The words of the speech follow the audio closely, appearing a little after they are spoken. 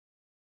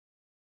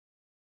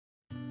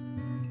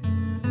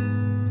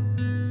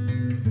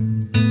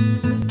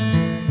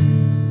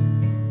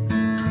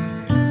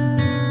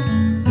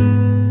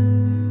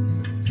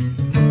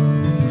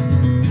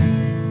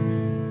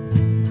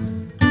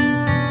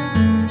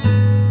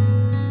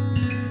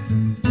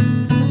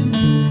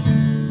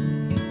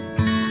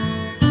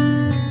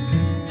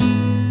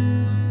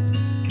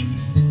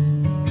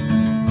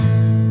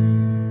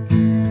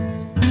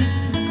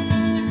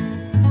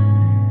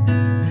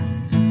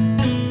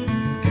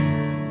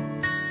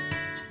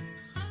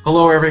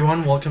Hello,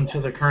 everyone. Welcome to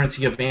the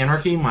Currency of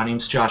Anarchy. My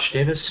name's Josh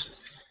Davis.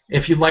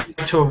 If you'd like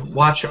to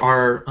watch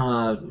our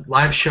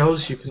live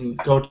shows, you can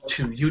go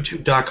to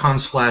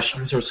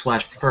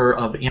youtube.com/user/per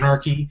of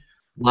anarchy,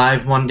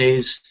 live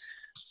Mondays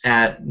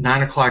at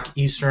 9 o'clock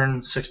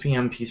Eastern, 6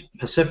 p.m.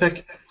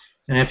 Pacific.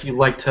 And if you'd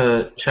like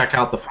to check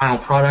out the final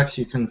products,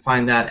 you can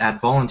find that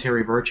at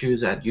Voluntary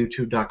Virtues at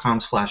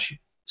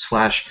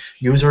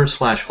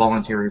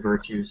youtube.com/user/voluntary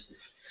virtues.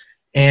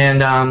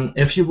 And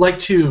if you'd like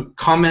to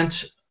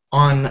comment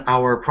on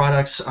our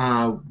products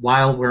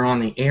while we're on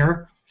the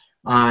air,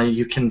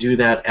 you can do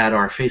that at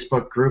our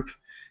Facebook group,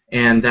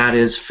 and that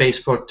is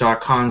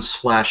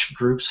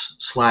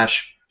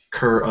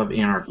facebook.com/groups/Cur of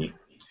Anarchy.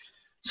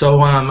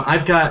 So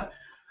I've got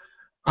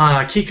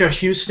Kika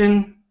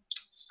Houston.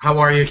 How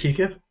are you,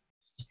 Kika?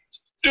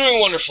 Doing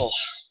wonderful.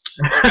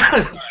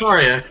 How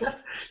are you?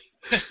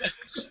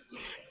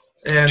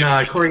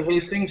 And Corey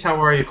Hastings. How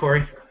are you,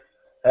 Corey?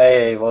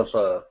 Hey, what's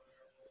up?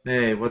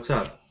 Hey, what's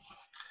up?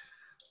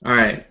 All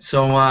right,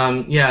 so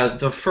yeah,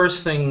 the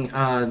first thing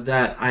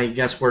that I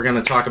guess we're going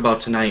to talk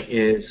about tonight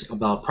is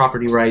about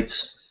property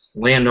rights,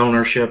 land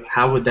ownership.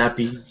 How would that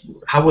be?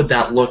 How would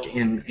that look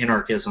in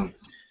anarchism?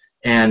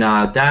 And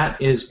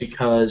that is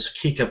because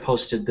Kika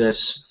posted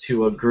this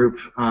to a group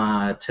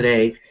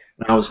today,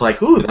 and I was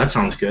like, "Ooh, that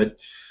sounds good."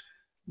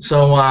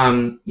 So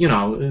you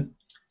know,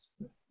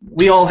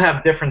 we all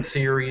have different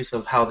theories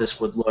of how this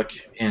would look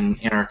in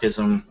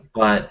anarchism,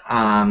 but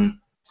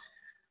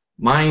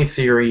my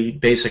theory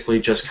basically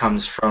just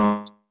comes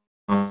from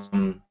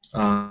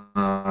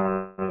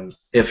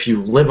if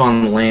you live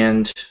on the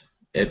land,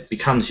 it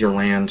becomes your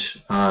land,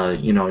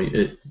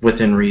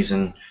 within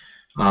reason,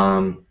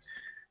 and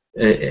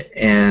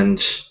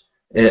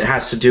it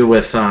has to do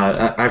with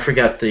I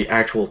forget the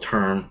actual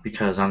term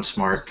because I'm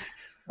smart,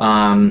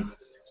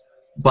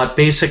 but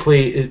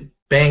basically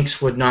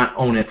banks would not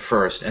own it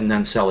first and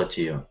then sell it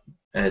to you.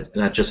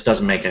 That just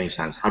doesn't make any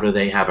sense. How do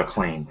they have a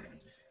claim?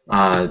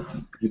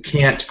 You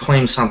can't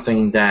claim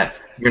something that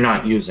you're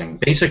not using.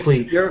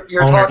 Basically, you're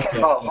talking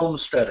about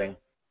homesteading.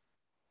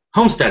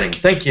 Homesteading,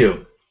 thank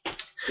you.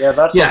 Yeah,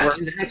 that's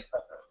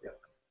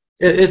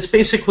it's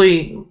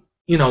basically,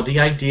 the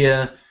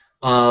idea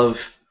of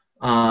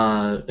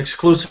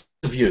exclusive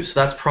use.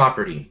 That's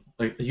property.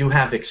 Like, you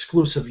have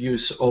exclusive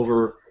use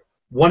over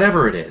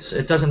whatever it is.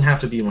 It doesn't have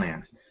to be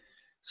land.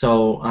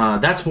 So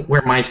that's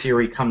where my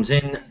theory comes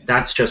in.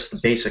 That's just the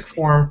basic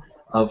form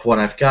of what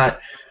I've got.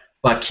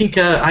 But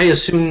Kika, I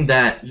assume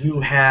that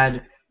you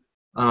had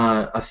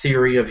a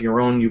theory of your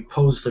own. You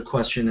posed the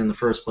question in the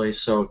first place,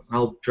 so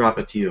I'll drop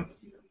it to you.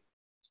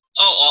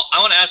 Oh,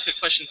 I want to ask a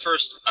question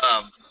first.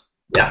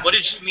 Yeah. What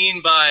did you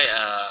mean by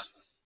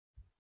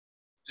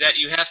that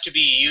you have to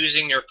be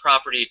using your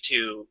property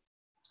to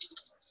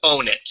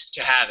own it,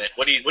 to have it?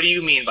 What do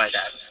you mean by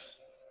that?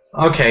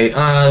 Okay.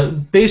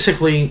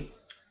 Basically,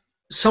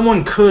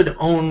 someone could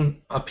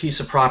own a piece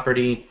of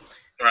property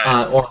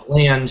or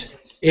land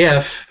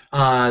if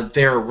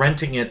they're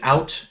renting it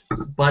out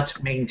but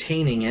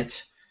maintaining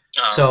it.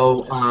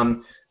 So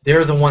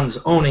they're the ones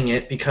owning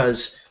it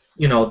because,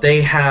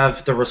 they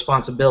have the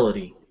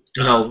responsibility.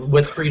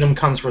 With freedom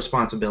comes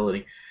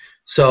responsibility.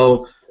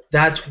 So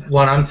that's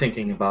what I'm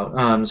thinking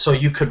about. So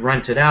you could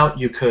rent it out,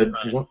 you could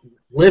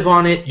live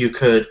on it, you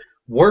could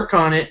work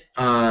on it,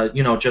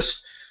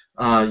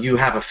 you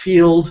have a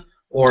field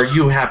or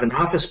you have an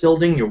office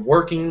building, you're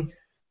working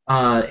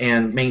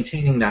and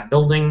maintaining that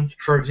building,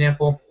 for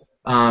example.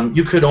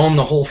 You could own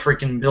the whole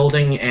freaking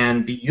building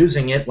and be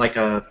using it like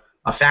a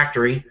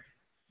factory.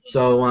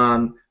 So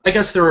I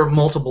guess there are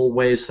multiple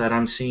ways that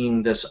I'm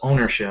seeing this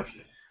ownership.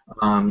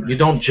 You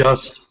don't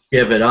just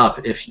give it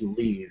up if you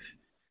leave.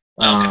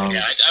 Okay,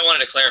 yeah, I wanted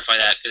to clarify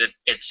that because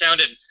it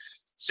sounded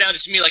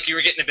to me like you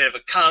were getting a bit of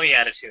a commie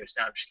attitude.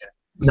 No, I'm just kidding.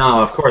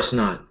 No, of course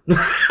not.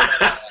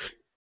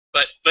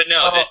 but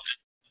no,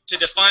 to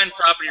define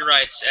property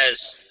rights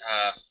as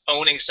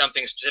owning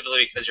something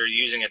specifically because you're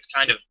using it's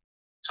kind of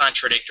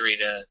contradictory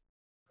to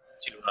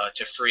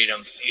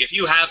freedom. If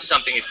you have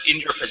something in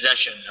your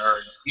possession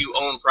or you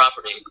own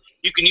property,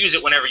 you can use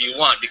it whenever you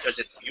want because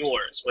it's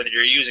yours. Whether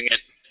you're using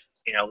it,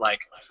 like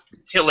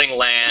tilling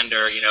land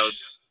or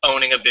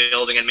owning a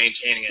building and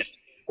maintaining it,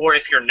 or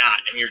if you're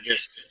not and you're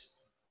just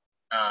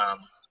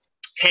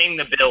paying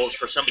the bills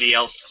for somebody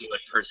else to do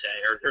it per se,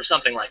 or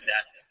something like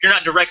that. If you're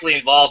not directly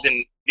involved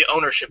in the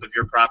ownership of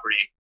your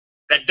property,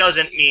 that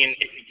doesn't mean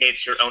it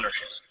negates your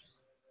ownership.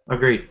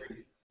 Agreed.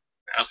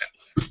 Okay.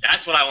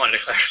 That's what I wanted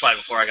to clarify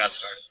before I got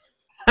started.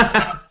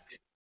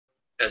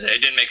 Because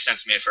it didn't make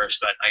sense to me at first,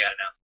 but I got it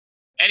now.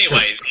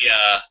 Anyway,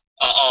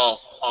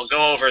 I'll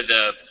go over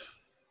the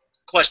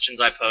questions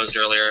I posed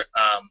earlier.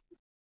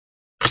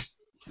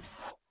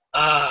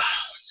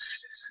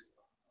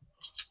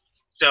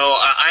 So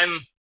I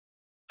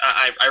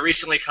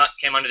recently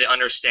came under the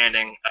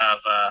understanding of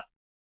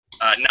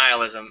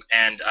nihilism,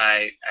 and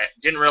I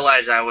didn't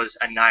realize I was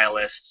a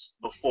nihilist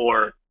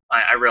before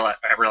I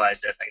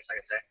realized it, I guess I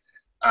could say.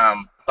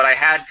 But I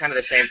had kind of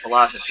the same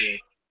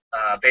philosophy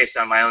based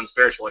on my own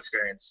spiritual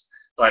experience.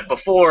 But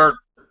before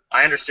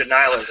I understood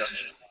nihilism,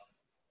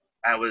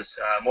 I was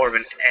more of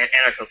an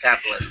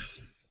anarcho-capitalist,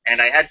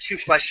 and I had two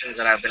questions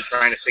that I've been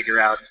trying to figure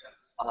out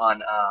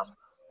on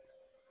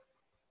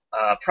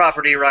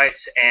property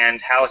rights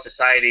and how a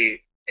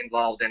society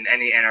involved in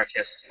any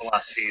anarchist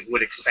philosophy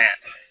would expand.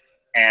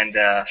 And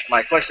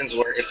my questions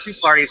were, if two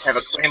parties have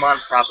a claim on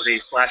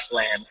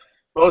property/land,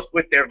 both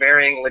with their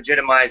varying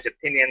legitimized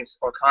opinions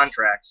or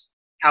contracts,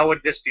 how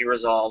would this be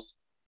resolved?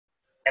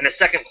 And the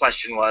second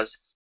question was,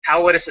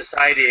 how would a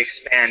society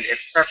expand if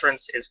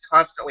preference is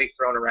constantly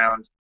thrown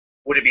around?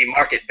 Would it be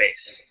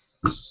market-based?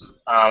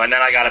 And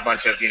then I got a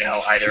bunch of,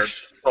 either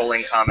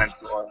trolling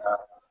comments or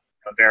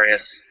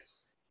various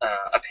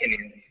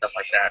opinions and stuff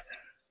like that.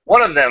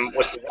 One of them,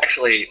 which was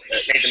actually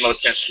made the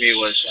most sense to me,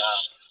 was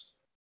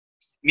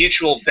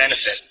mutual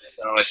benefit.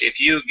 So if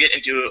you get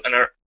into an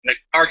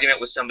argument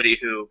with somebody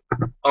who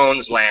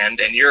owns land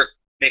and you're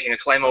making a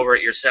claim over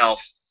it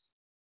yourself,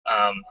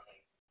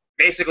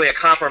 basically a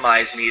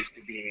compromise needs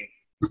to be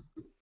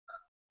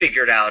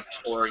figured out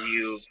for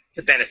you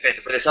to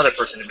benefit, for this other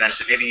person to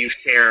benefit. Maybe you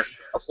share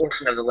a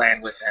portion of the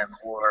land with them,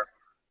 or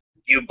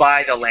you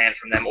buy the land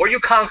from them, or you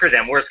conquer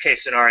them, worst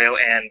case scenario,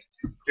 and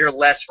you're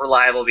less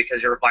reliable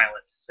because you're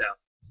violent. So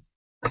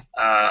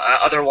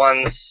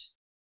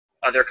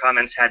other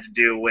comments had to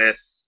do with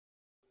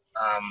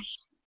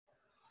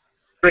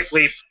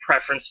strictly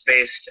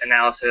preference-based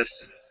analysis,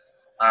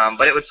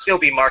 but it would still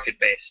be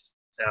market-based.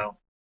 So,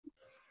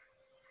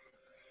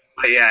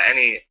 but yeah,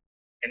 any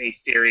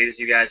theories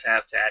you guys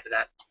have to add to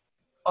that?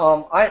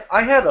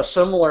 I had a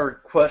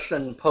similar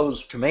question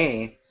posed to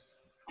me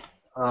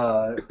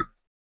about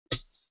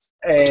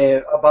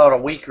a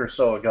week or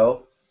so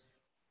ago,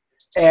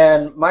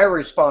 and my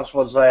response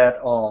was that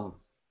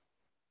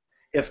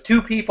if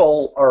two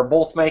people are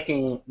both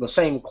making the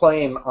same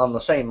claim on the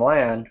same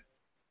land,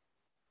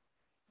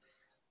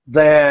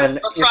 then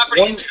or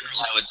property in general,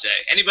 I would say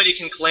anybody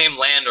can claim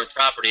land or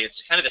property.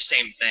 It's kind of the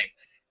same thing.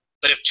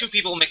 But if two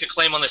people make a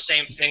claim on the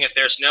same thing, if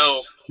there's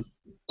no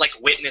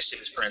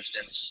witnesses, for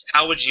instance,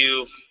 how would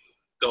you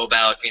go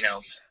about,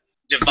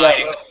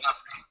 dividing the property?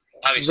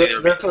 Obviously,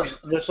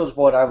 this is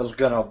what I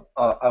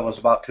was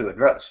about to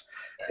address.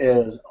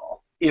 Is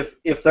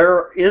if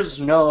there's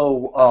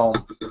no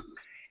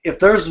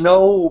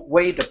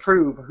way to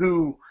prove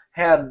who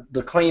had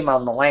the claim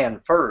on the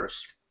land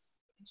first,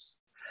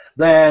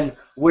 then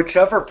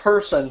whichever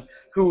person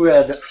who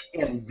had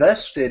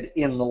invested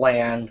in the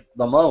land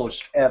the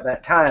most at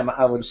that time,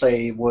 I would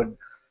say, would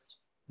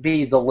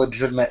be the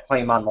legitimate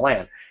claim on the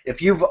land. If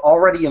you've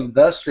already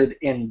invested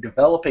in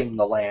developing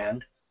the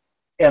land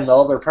and the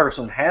other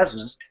person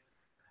hasn't,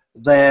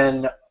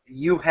 then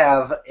you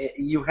have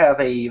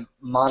a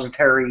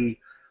monetary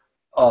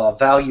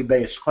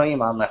value-based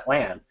claim on that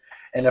land.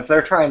 And if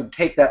they're trying to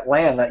take that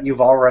land that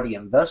you've already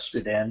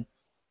invested in,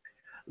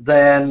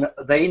 then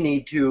they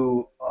need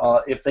to,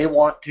 if they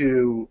want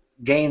to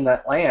gain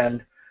that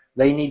land,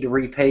 they need to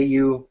repay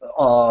you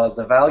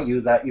the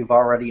value that you've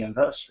already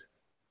invested.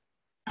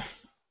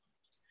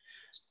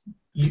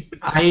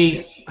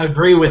 I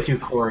agree with you,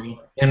 Corey.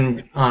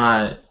 In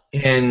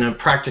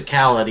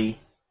practicality,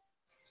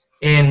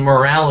 in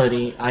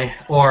morality,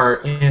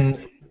 or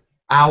in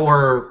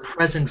our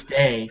present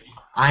day,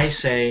 I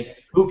say,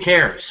 who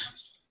cares?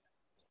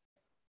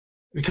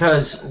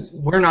 Because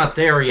we're not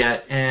there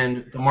yet,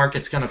 and the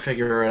market's going to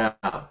figure it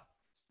out.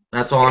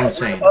 That's all I'm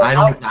saying.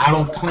 I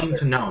don't claim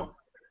to know.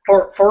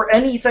 For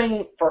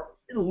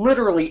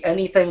literally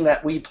anything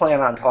that we plan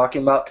on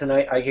talking about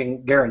tonight, I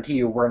can guarantee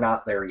you we're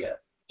not there yet.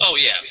 Oh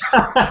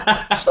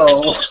yeah.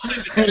 So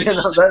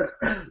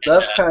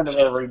that's kind of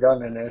a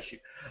redundant issue.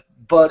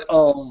 But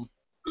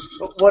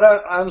what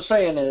I'm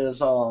saying is,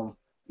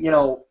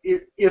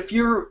 if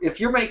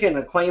you're making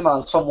a claim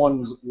on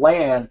someone's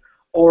land,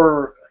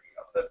 or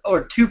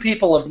two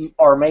people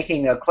are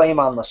making a claim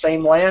on the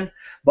same land,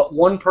 but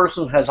one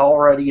person has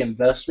already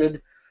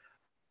invested,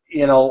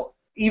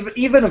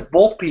 even if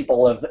both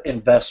people have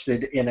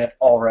invested in it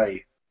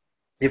already,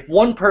 if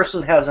one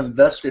person has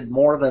invested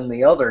more than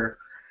the other,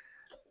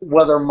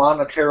 whether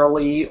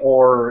monetarily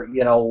or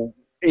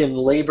in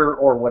labor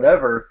or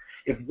whatever,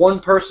 if one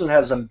person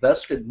has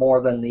invested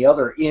more than the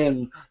other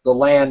in the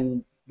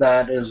land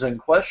that is in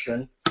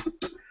question,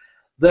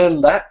 then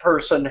that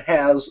person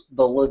has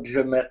the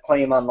legitimate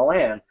claim on the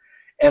land.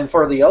 And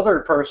for the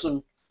other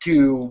person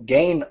to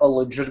gain a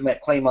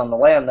legitimate claim on the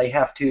land, they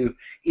have to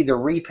either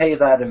repay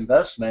that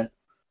investment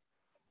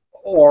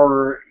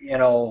or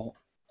show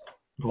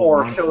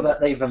that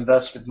they've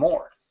invested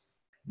more.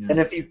 Yeah. And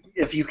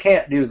if you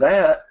can't do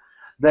that,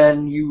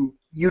 then you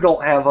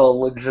don't have a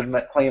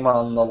legitimate claim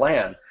on the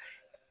land.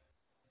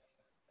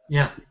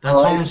 Yeah,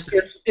 that's almost.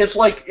 It's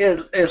like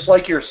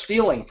you're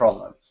stealing from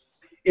them.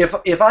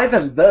 If I've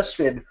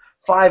invested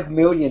 $5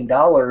 million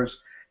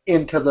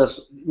into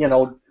this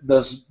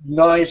this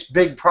nice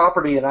big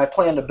property, and I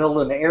plan to build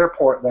an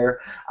airport there,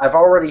 I've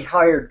already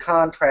hired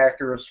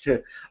contractors,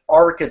 to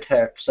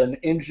architects and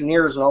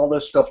engineers and all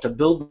this stuff to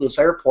build this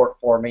airport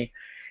for me,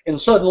 and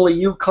suddenly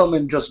you come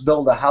and just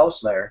build a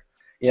house there,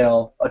 a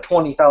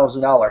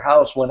 $20,000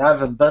 house, when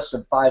I've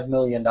invested $5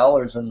 million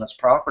in this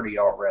property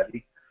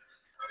already.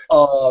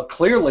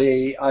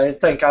 clearly, I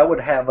think I would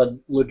have a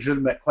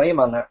legitimate claim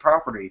on that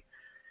property.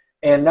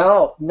 And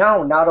now,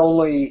 not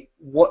only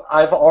what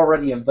I've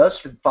already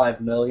invested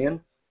 $5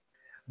 million,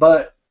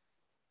 but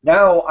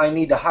now I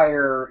need to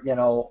hire,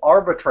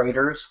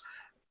 arbitrators,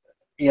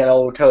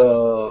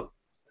 to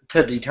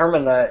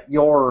determine that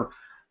you're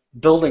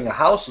building a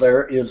house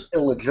there is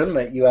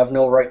illegitimate. You have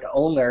no right to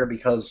own there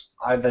because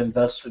I've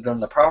invested in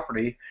the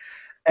property.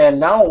 And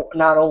now,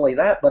 not only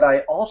that, but I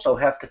also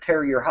have to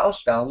tear your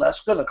house down.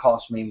 That's going to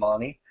cost me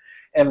money,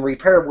 and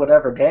repair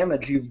whatever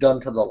damage you've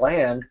done to the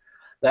land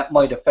that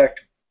might affect,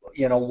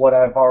 what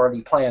I've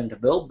already planned to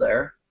build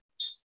there.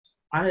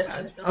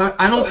 I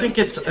don't think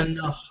it's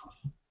enough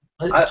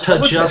I to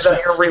would just. say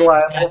that you're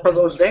reliable for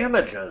those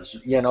damages.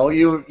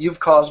 You've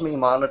caused me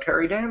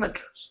monetary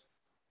damages.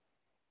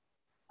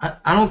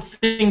 I don't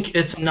think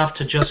it's enough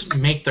to just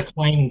make the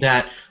claim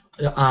that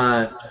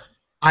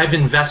I've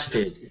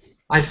invested.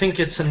 I think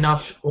it's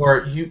enough,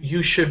 or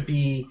you should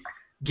be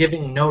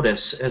giving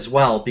notice as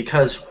well,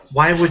 because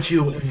why would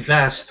you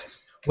invest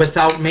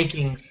without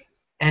making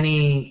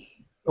any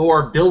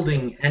or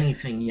building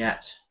anything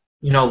yet?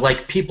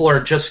 Like people are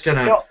just going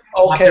to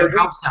knock their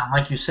house down,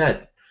 like you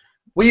said.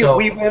 We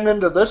went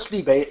into this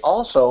debate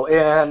also,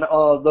 and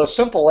the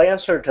simple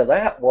answer to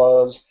that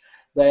was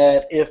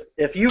that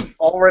if you've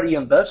already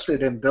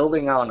invested in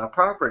building on a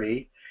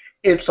property,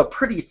 it's a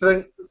pretty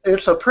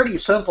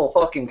simple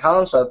fucking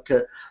concept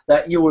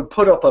that you would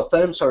put up a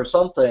fence or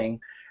something,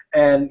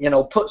 and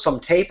put some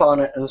tape on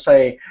it and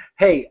say,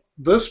 hey,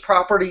 this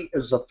property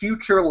is the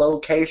future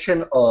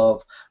location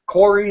of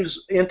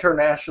Corey's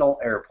International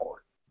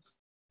Airport.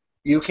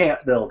 You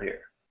can't build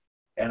here,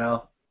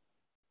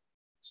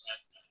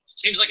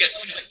 Seems like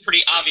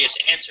pretty obvious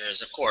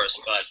answers, of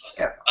course, but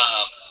yeah.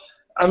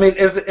 I mean,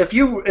 if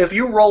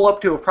you roll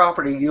up to a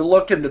property, you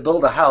looking to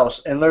build a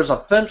house, and there's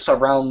a fence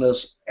around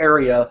this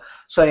area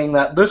saying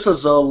that this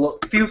is a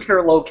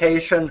future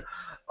location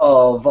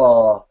of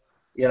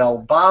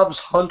Bob's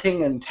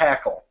Hunting and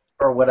Tackle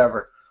or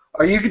whatever,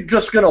 are you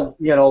just gonna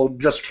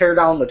just tear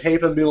down the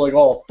tape and be like,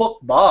 oh fuck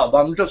Bob,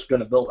 I'm just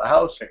gonna build a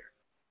house here?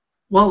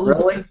 Well,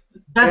 really?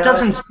 That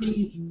doesn't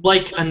seem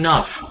like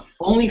enough.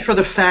 Only for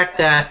the fact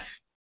that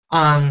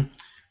I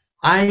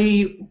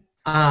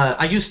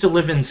used to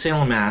live in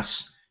Salem,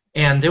 Mass,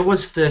 and there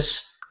was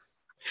this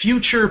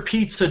future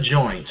pizza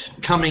joint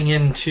coming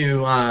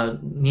into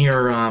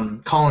near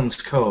Collins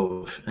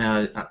Cove.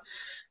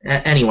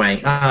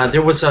 Anyway,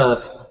 there was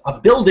a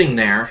building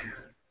there,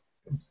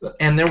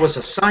 and there was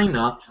a sign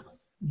up,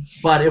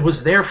 but it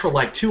was there for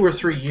like 2 or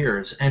 3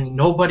 years, and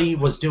nobody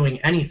was doing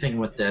anything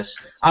with this.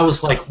 I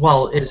was like,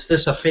 well, is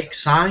this a fake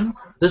sign?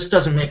 This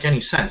doesn't make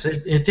any sense.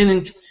 It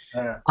didn't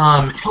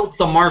help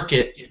the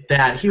market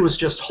that he was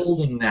just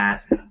holding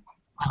that.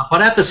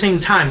 But at the same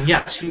time,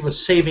 yes, he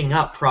was saving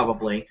up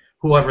probably,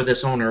 whoever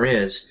this owner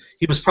is.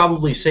 He was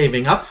probably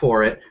saving up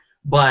for it,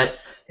 but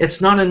it's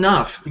not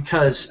enough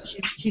because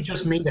he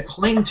just made a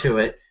claim to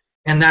it,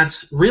 and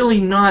that's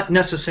really not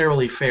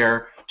necessarily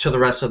fair to the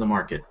rest of the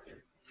market.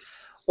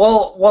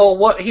 Well,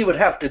 what he would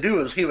have to do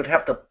is he would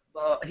have to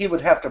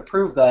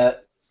prove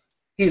that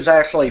he's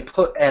actually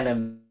put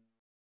an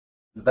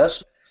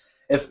investment.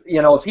 If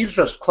he's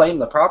just claimed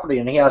the property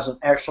and he hasn't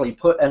actually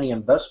put any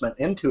investment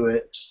into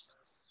it,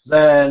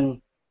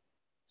 then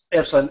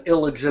it's an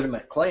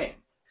illegitimate claim.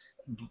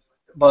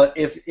 But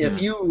if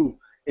you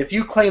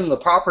claim the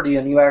property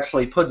and you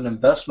actually put an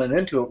investment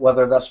into it,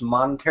 whether that's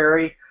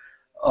monetary,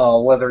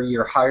 whether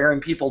you're hiring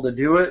people to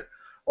do it,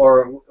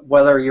 or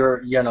whether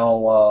you're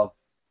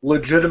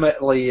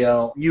legitimately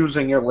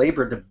using your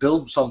labor to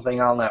build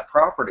something on that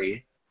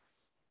property,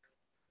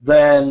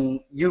 then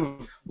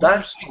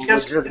that's a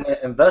legitimate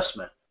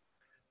investment.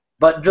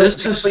 But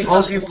just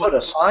because you put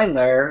a sign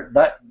there,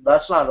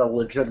 that's not a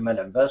legitimate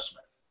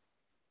investment.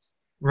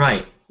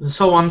 Right.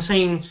 So I'm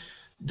saying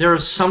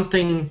there's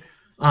something,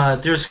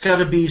 there's got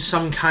to be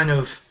some kind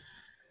of,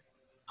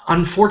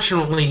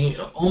 unfortunately,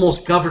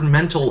 almost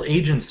governmental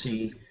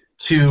agency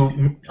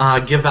to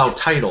give out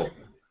title.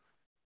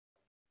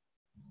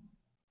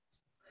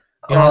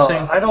 You know what I'm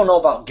saying? I don't know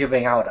about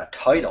giving out a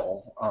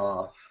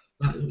title.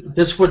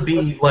 This would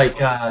be like,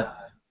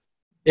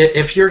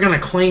 if you're going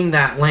to claim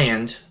that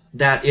land,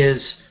 that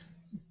is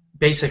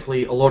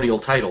basically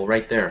allodial title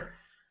right there.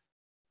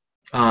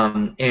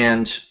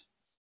 And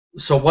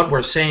so what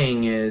we're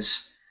saying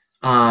is,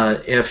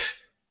 if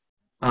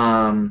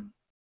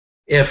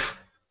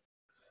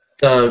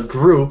the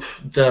group,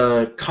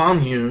 the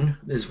commune,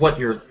 is what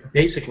you're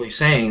basically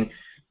saying,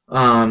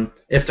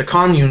 if the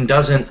commune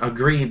doesn't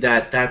agree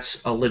that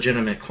that's a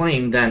legitimate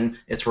claim, then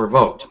it's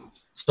revoked.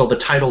 So the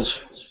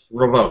title's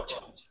revoked,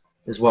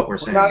 is what we're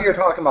saying. Now you're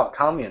talking about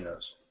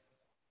communism.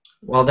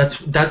 Well,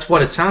 that's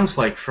what it sounds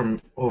like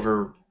from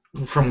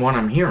what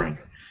I'm hearing,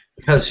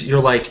 because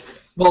you're like,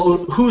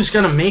 well, who's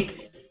going to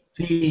make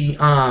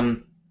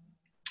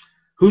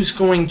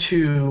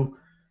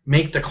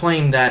the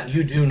claim that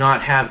you do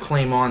not have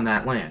claim on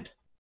that land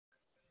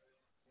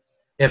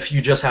if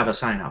you just have a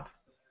sign up?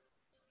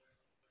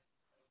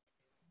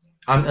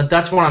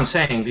 That's what I'm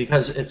saying,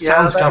 because it Yeah,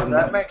 sounds that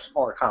government. makes it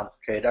more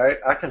complicated.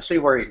 I can see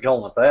where you're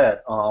going with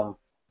that.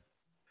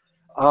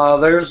 Uh,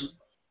 there's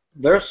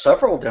there's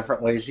several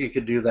different ways you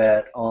could do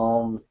that.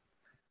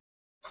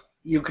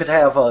 You could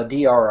have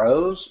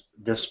DROs,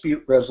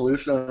 dispute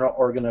resolution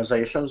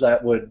organizations,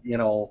 that would,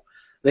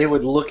 they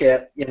would look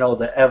at,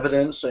 the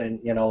evidence and,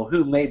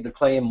 who made the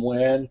claim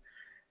when,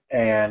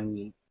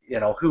 and,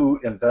 who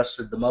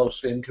invested the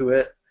most into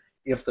it,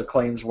 if the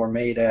claims were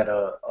made at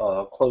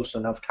a close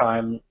enough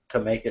time to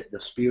make it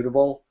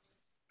disputable.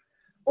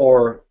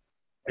 Or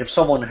if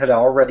someone had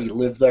already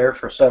lived there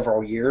for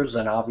several years,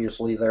 then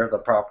obviously they're the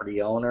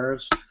property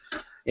owners.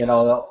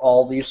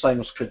 All these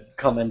things could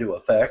come into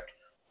effect,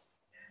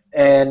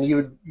 and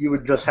you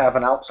would just have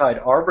an outside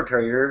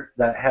arbitrator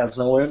that has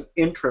no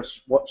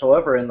interest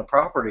whatsoever in the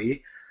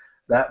property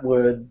that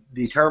would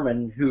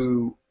determine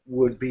who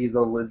would be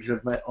the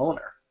legitimate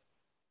owner.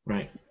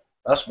 Right.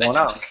 That's one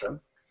option.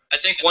 I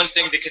think one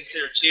thing to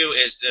consider too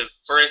is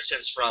for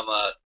instance, from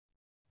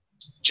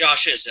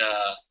Josh's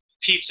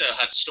Pizza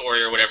Hut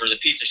story, or whatever, the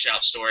pizza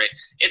shop story.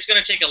 It's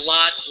going to take a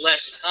lot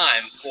less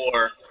time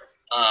for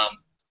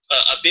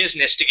a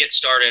business to get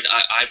started,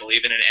 I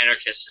believe, in an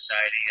anarchist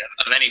society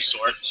of any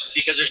sort,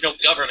 because there's no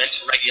government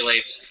to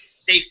regulate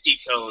safety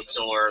codes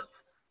or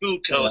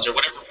food codes or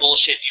whatever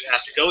bullshit you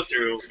have to go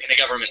through in a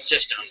government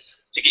system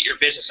to get your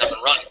business up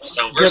and running.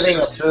 So getting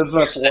a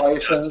business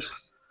license.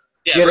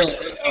 Versus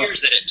the years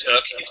that it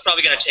took, it's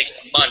probably going to take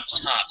a month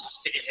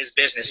tops to get his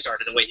business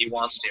started the way he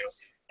wants to.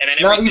 And then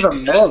not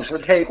even months.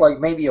 It'd take like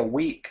maybe a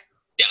week.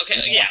 Yeah. Okay.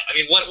 Yeah. I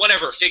mean,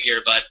 whatever figure,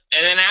 but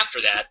and then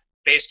after that,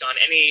 based on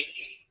any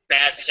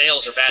bad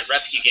sales or bad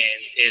rep he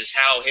gains, is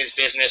how his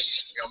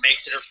business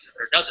makes it or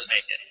doesn't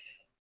make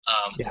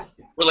it.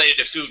 Related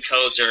to food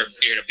codes or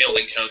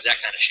building codes,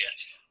 that kind of shit.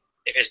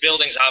 If his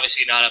building's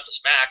obviously not up to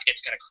smack,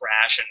 it's going to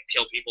crash and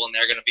kill people, and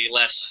they're going to be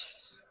less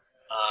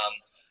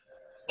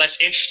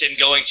interested in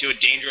going to a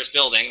dangerous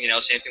building.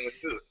 Same thing with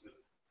food.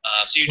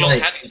 So you don't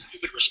have any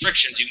stupid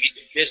restrictions. You keep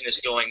your business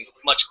going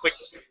much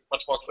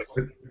more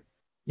quickly.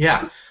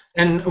 Yeah,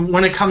 and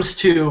when it comes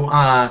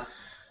to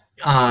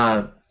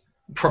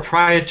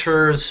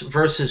proprietors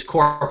versus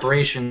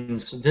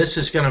corporations, this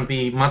is going to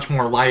be much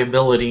more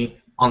liability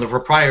on the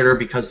proprietor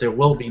because there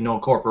will be no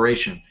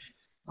corporation.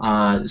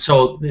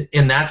 So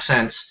in that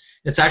sense,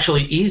 it's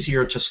actually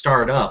easier to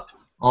start up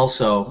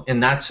also in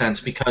that sense,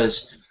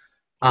 because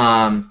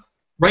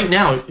right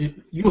now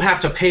you have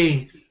to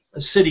pay a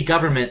city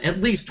government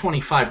at least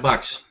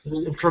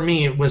 $25. For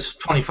me, it was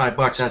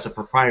 $25 as a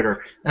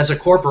proprietor. As a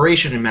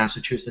corporation in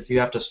Massachusetts, you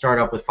have to start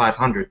up with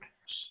 $500.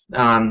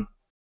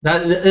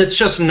 It's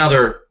just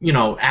another,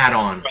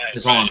 add-on.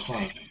 Is all I'm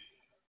saying.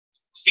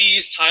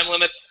 Fees, time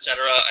limits,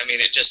 etc. I mean,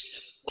 it just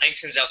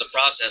lengthens out the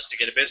process to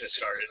get a business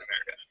started in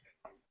America,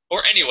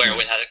 or anywhere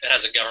that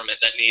has a government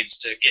that needs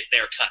to get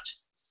their cut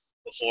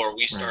before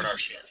we start our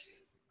shit.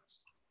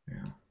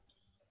 Yeah.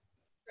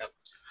 Yep.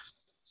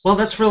 Well,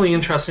 that's really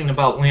interesting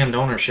about land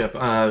ownership,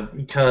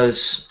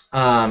 because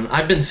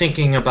I've been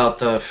thinking about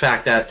the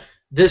fact that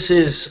this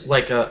is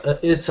like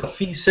it's a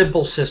fee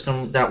simple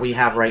system that we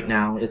have right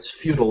now. It's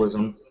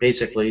feudalism,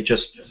 basically,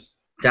 just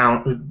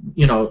down,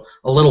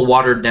 a little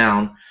watered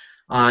down.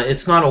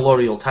 It's not a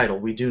allodial title.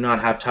 We do not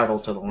have title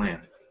to the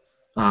land.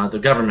 The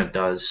government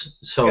does.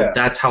 So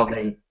that's how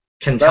they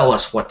can tell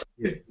us what to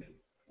do.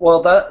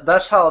 Well,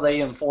 that's how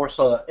they enforce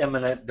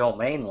eminent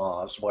domain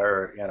laws,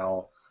 where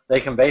they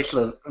can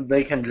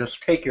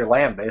just take your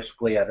land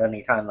basically at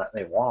any time that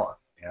they want.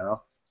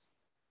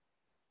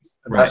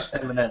 That's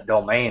eminent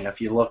domain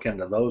if you look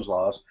into those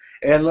laws,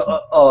 and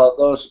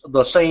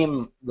the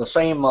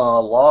same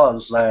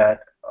laws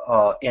that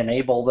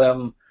enable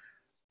them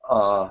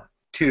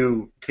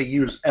to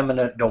use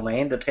eminent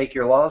domain to take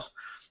your laws.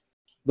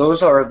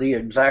 Those are the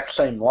exact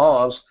same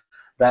laws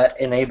that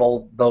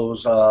enable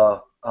those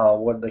what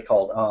are they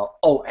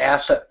called?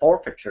 Asset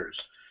forfeitures.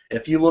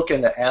 If you look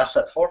into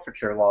asset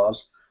forfeiture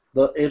laws,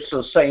 it's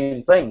the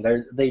same thing.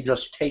 They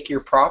just take your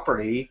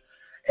property,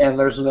 and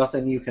there's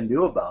nothing you can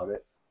do about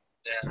it.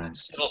 Yeah,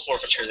 civil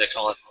forfeiture they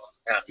call it.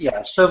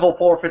 Yeah, civil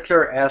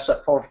forfeiture,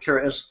 asset forfeiture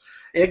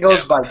it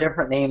goes by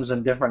different names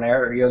in different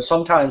areas.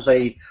 Sometimes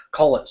they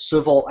call it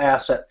civil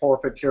asset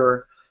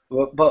forfeiture,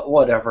 but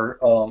whatever.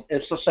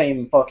 It's the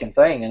same fucking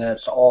thing, and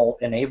it's all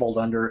enabled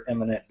under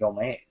eminent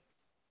domain.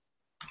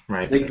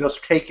 Right. They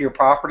just take your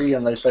property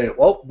and they say,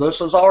 "Well,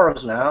 this is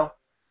ours now.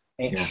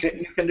 Ain't shit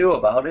you can do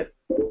about it."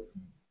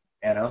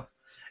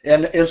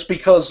 And it's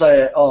because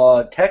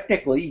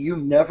technically you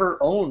never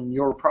own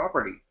your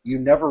property. You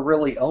never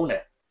really own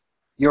it.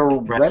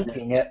 You're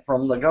renting it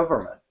from the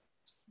government.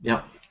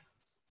 Yeah.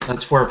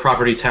 That's where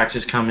property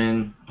taxes come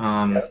in,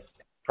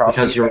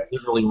 because you're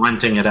literally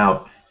renting it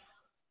out.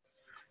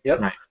 Yep.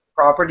 Right.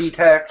 Property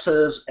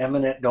taxes,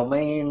 eminent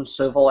domain,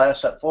 civil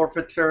asset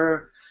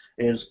forfeiture,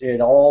 it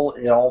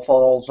all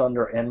falls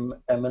under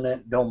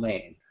eminent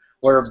domain.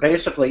 Where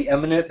basically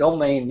eminent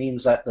domain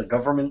means that the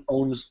government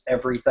owns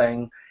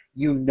everything.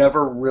 You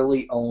never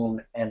really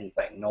own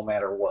anything, no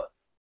matter what.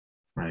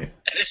 Right.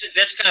 And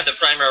that's kind of the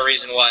primary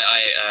reason why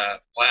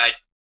I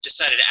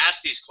decided to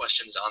ask these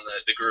questions on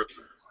the group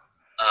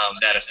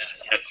that a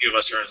few of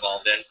us are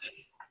involved in.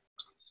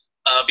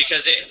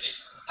 Because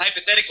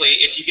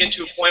hypothetically, if you get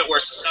to a point where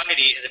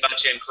society is about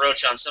to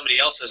encroach on somebody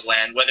else's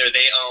land, whether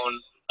they own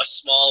a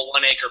small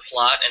 1-acre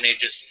plot and they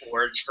just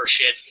forage for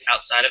shit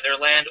outside of their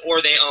land,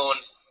 or they own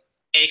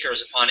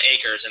acres upon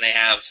acres and they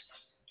have,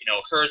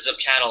 herds of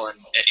cattle and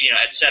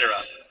etc.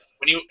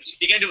 When you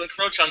begin to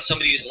encroach on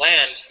somebody's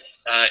land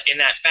in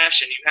that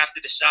fashion, you have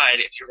to decide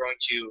if you're going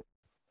to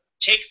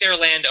take their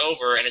land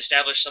over and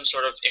establish some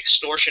sort of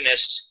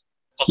extortionist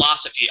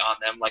philosophy on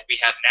them, like we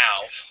have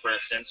now, for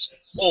instance,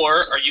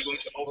 or are you going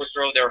to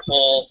overthrow their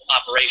whole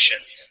operation,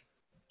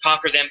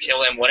 conquer them,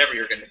 kill them, whatever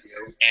you're going to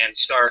do, and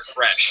start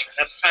fresh?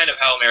 That's kind of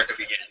how America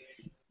began,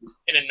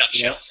 in a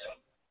nutshell.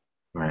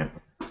 Right.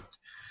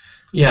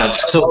 Yeah.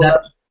 So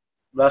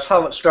that's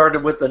how it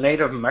started with the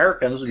Native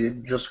Americans. You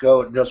just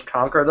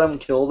conquer them,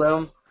 kill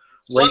them,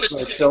 rape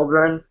their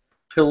children,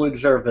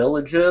 pillage their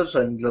villages,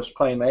 and just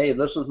claim, hey,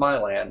 this is my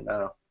land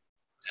now.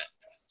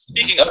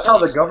 That's how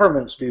the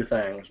governments do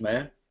things,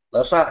 man.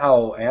 That's not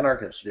how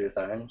anarchists do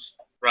things.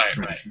 Right.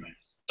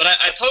 But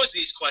I pose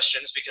these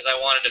questions because I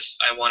wanted to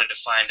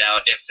find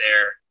out if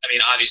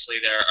obviously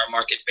there are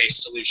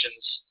market-based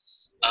solutions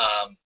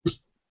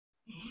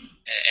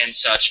and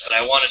such, but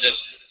I wanted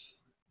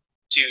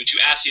to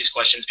ask these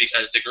questions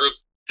because the group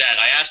that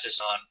I asked this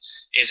on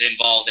is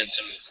involved in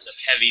some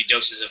heavy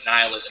doses of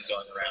nihilism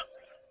going around.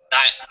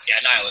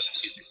 Nihilism,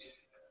 excuse me.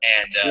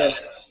 And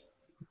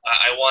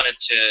I'm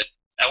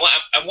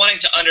wanting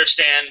to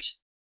understand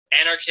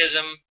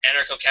anarchism,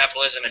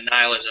 anarcho-capitalism, and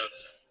nihilism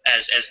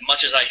as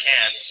much as I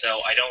can, so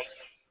I don't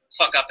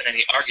fuck up in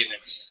any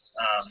arguments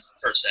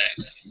per se.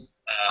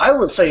 I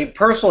would say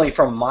personally,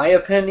 from my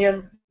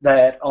opinion,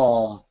 that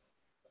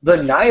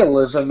the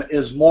nihilism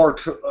is more.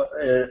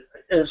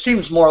 It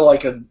seems more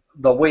like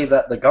the way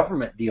that the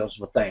government deals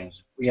with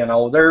things.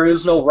 There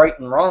is no right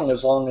and wrong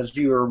as long as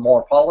you are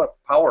more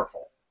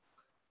powerful.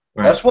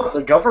 Right. That's what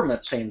the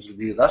government seems to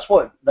do. That's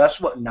what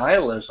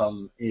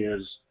nihilism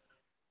is,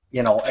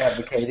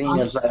 advocating,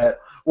 is that,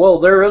 well,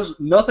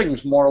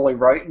 nothing's morally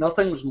right,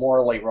 nothing's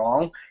morally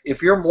wrong.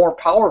 If you're more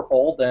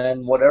powerful,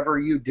 then whatever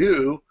you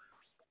do,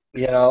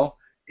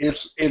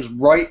 is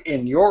right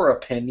in your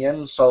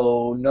opinion,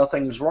 so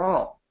nothing's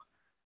wrong.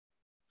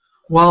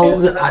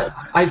 Well,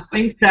 I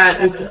think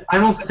that I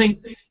don't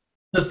think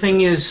the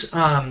thing is.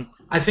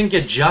 I think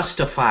it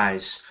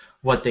justifies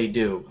what they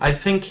do. I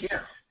think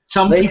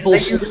some people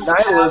use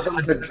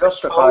nihilism to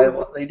justify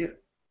what they do.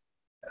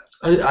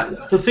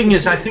 The thing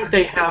is, I think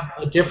they have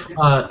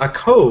a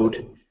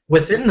code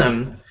within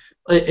them.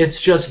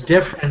 It's just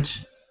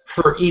different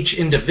for each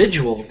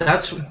individual.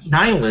 That's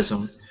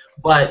nihilism,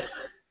 but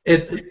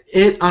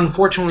it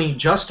unfortunately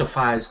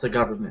justifies the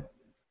government.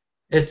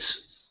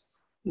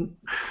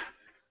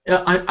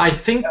 I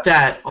think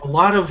that a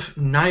lot of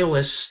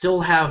nihilists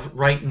still have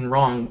right and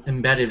wrong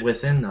embedded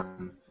within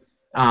them.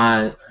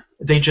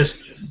 They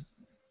just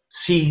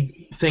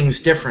see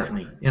things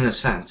differently, in a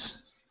sense.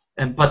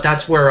 But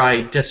that's where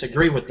I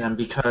disagree with them,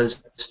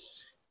 because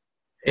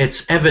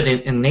it's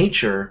evident in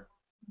nature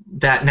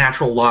that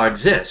natural law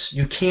exists.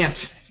 You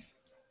can't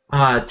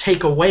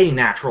take away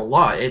natural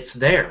law. It's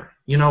there.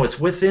 It's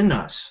within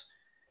us.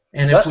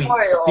 And if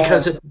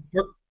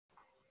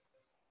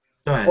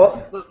Go ahead.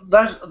 Well,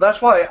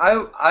 that's why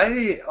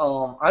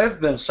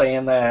I've been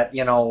saying that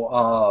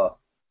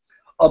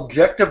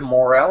objective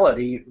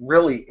morality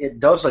really it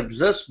does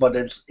exist, but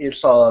it's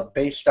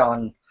based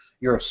on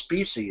your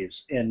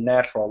species in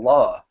natural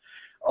law.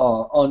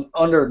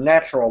 Under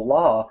natural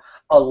law,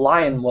 a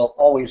lion will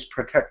always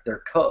protect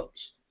their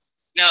cubs.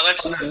 Now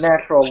let's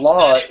natural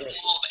law not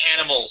involve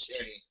animals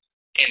in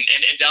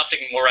adopting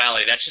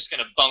morality. That's just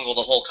going to bungle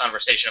the whole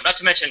conversation. Not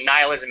to mention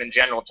nihilism in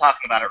general.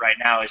 Talking about it right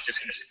now is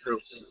just going to screw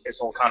this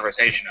whole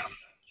conversation up.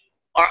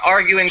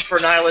 Arguing for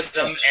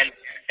nihilism and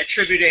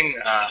attributing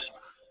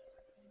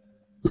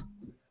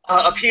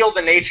appeal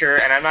to nature,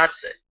 and I'm not.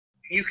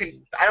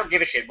 I don't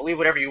give a shit. Believe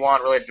whatever you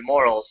want related to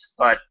morals,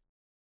 but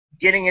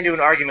getting into an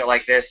argument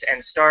like this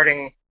and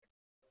starting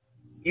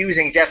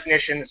using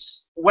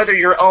definitions, whether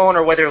your own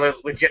or whether they're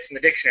legit from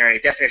the dictionary,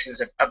 definitions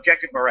of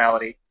objective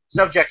morality,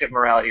 subjective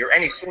morality, or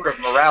any sort of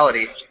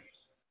morality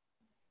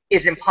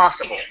is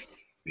impossible.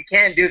 You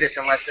can't do this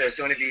unless there's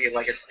going to be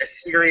like a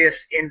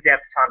serious,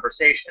 in-depth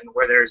conversation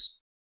where there's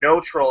no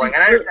trolling.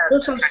 And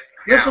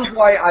this is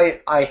why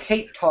I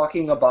hate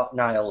talking about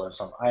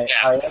nihilism. I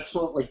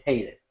absolutely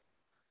hate it.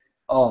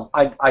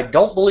 I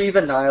don't believe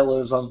in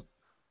nihilism.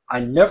 I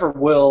never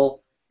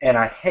will, and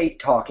I hate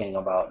talking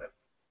about it.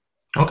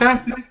 Okay.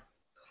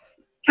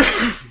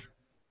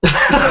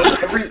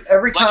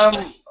 every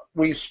time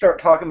we start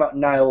talking about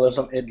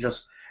nihilism, it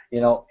just,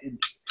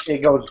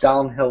 it goes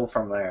downhill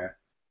from there.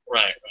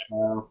 Right.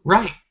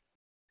 Right.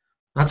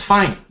 That's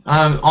fine.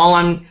 All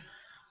I'm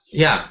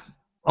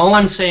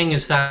saying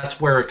is that's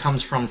where it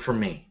comes from for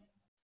me.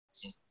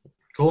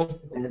 Cool.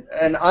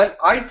 And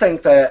I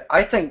think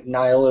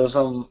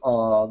nihilism,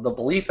 the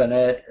belief in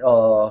it,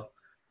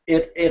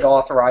 it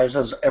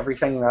authorizes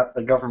everything that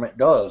the government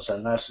does,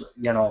 and that's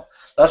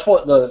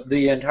what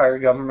the entire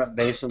government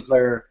bases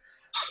their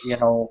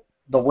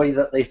the way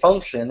that they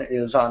function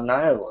is on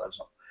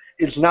nihilism.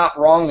 It's not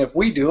wrong if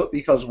we do it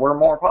because we're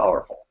more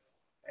powerful.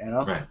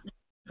 Right.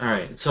 All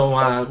right. So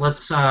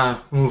let's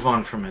move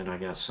on from it, I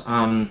guess.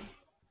 All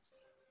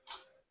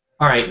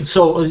right.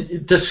 So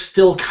this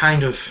still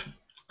kind of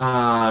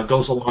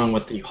goes along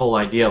with the whole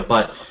idea,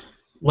 but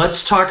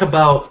let's talk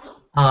about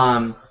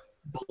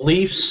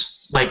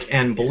beliefs,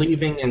 and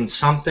believing in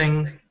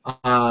something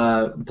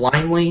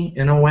blindly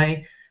in a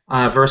way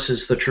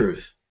versus the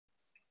truth.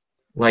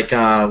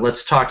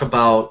 Let's talk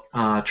about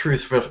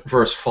truth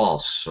versus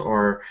false,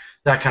 or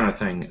that kind of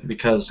thing,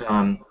 because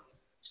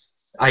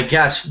I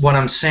guess what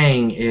I'm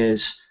saying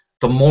is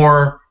the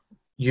more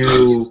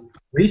you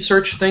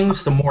research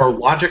things, the more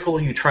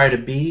logical you try to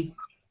be,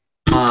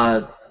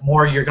 the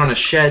more you're going to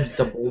shed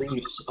the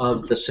beliefs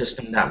of the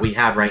system that we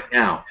have right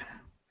now.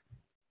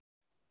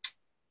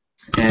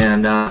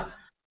 And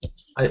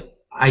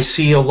I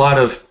see a lot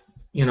of,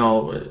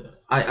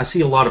 I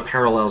see a lot of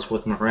parallels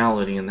with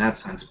morality in that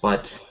sense,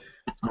 but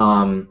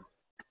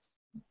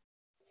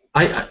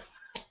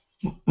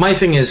my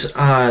thing is,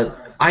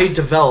 I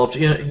developed,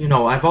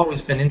 I've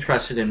always been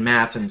interested in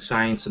math and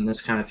science and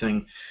this kind of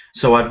thing,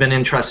 so I've been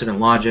interested in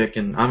logic,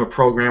 and I'm a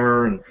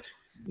programmer, and,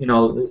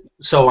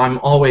 so I'm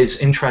always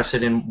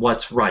interested in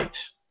what's right,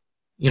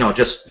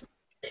 just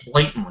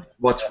blatantly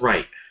what's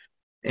right.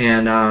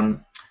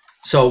 And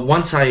so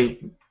once I,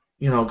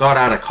 got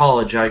out of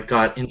college, I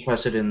got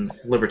interested in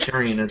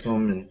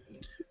libertarianism and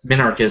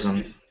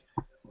minarchism,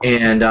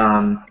 and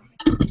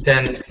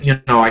then,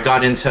 I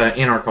got into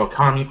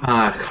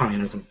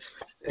communism,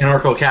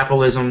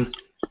 Anarcho-Capitalism.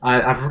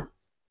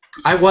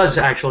 I was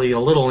actually a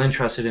little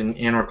interested in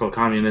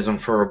Anarcho-Communism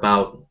for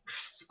about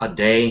a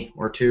day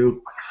or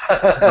two.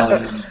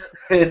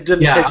 It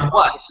didn't take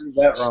much to do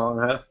that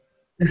wrong,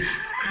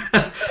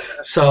 huh?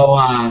 So,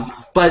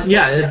 but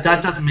yeah,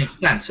 that doesn't make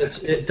sense.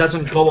 It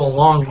doesn't go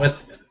along with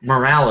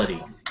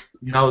morality.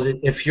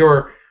 If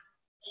you're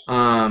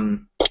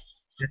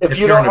if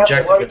you don't have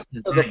the rights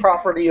to the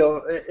property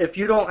of, if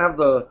you don't have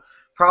the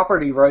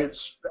property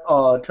rights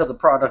to the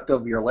product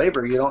of your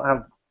labor, you don't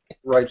have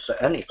rights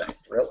to anything,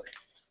 really.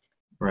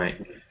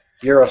 Right.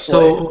 You're a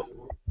slave. So,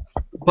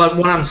 but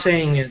what I'm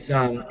saying is,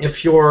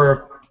 if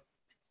you're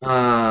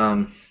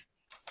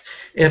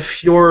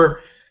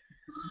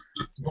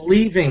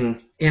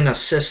believing in a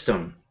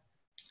system,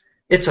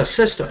 it's a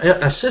system.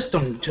 A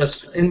system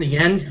just, in the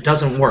end,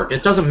 doesn't work.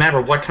 It doesn't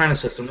matter what kind of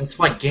system. It's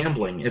like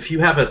gambling. If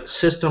you have a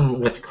system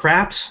with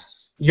craps,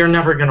 you're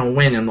never going to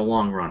win in the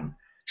long run.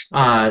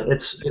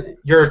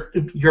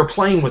 You're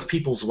playing with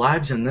people's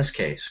lives in this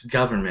case,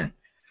 government.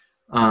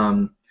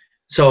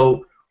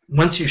 So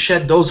once you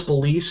shed those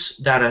beliefs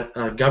that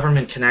a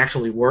government can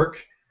actually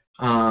work,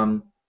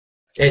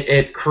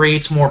 it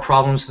creates more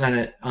problems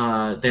than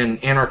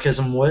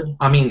anarchism would.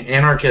 I mean,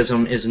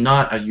 anarchism is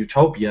not a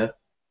utopia.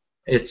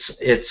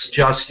 It's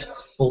just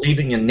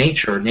believing in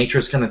nature.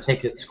 Nature's going to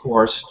take its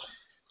course.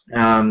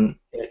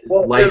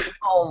 Life,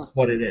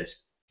 what it is.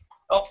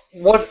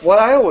 What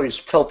I always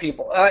tell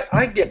people,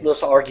 I get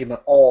this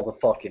argument all the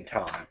fucking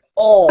time,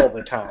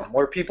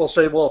 where people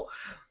say, well,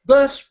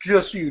 that's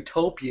just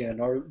utopian,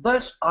 or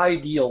that's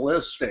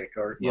idealistic,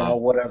 or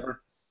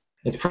whatever.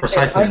 It's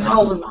precisely.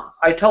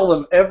 I tell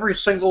them every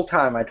single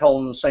time. I tell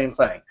them the same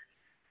thing.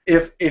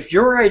 If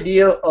your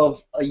idea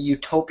of a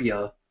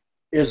utopia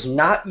is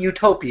not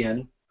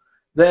utopian,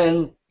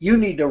 then you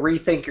need to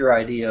rethink your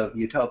idea of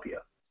utopia.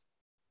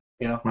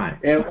 Right.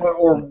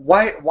 Or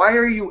why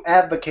are you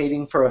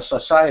advocating for a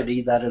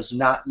society that is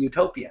not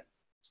utopian?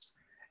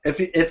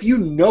 If you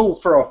know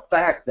for a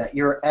fact that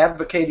you're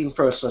advocating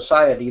for a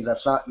society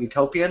that's not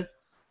utopian,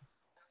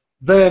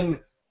 then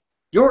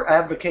you're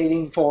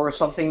advocating for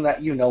something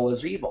that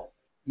is evil,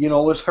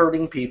 is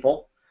hurting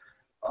people,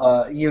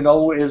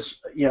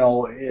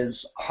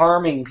 is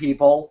harming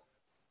people.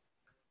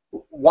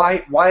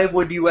 Why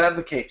would you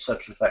advocate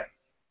such a thing?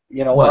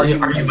 Are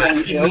you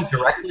asking me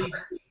directly?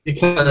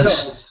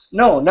 Because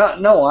no,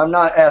 I'm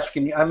not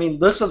asking you. I mean,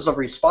 this is a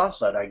response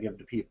that I give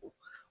to people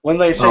when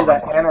they say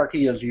that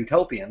anarchy is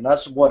utopian.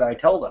 That's what I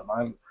tell them.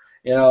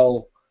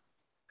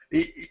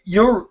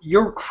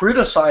 You're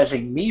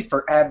criticizing me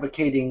for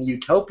advocating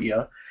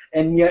utopia,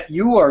 and yet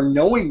you are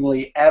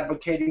knowingly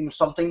advocating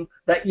something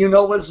that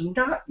is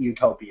not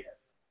utopian.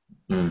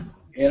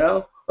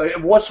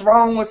 What's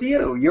wrong with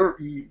you?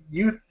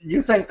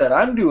 You think that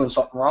I'm doing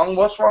something wrong.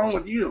 What's wrong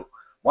with you?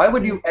 Why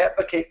would you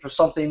advocate for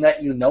something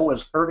that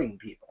is hurting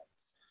people?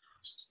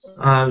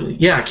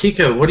 Yeah,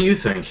 Kika, what do you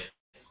think?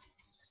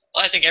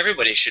 Well, I think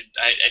everybody should.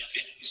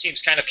 It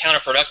seems kind of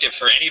counterproductive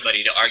for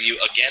anybody to argue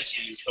against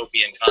a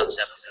utopian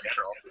concept in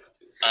general.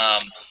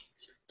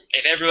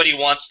 If everybody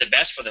wants the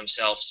best for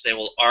themselves, they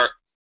will I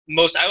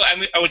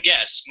would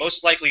guess,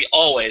 most likely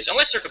always,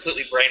 unless they're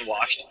completely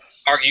brainwashed,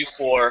 argue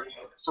for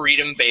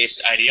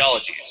freedom-based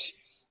ideologies.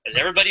 Because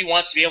everybody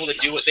wants to be able to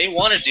do what they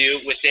want to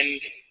do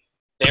within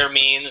their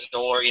means,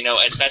 or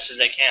as best as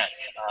they can.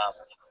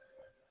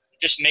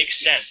 just makes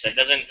sense.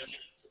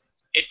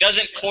 It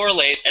doesn't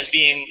correlate as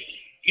being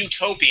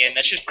utopian.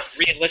 That's just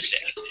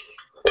realistic.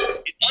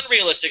 It's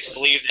unrealistic to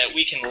believe that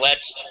we can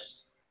let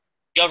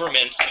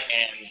government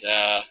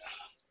and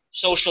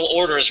social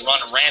orders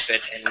run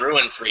rampant and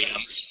ruin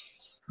freedom,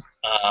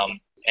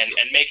 and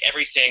make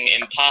everything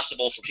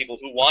impossible for people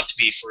who want to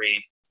be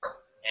free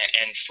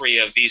and free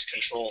of these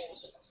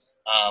controls.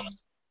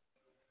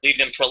 Leave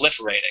them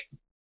proliferating.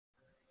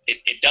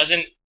 It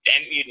doesn't,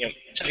 and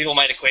some people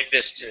might equate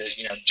this to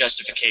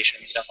justification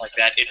and stuff like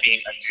that, it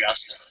being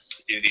unjust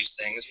to do these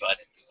things, but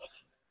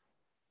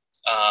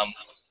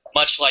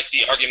much like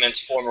the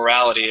arguments for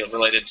morality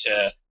related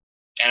to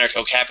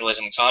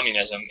Anarcho-Capitalism and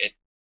communism,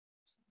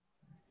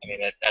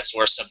 that's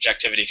where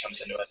subjectivity comes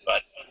into it.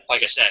 But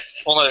like I said,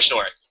 whole other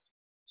story.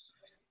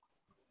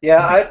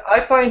 Yeah,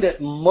 I find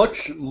it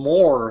much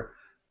more,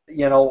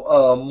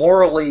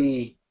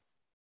 morally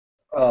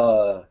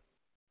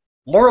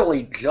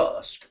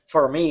just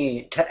for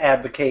me to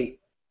advocate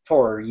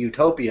for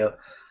utopia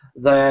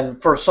than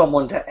for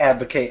someone to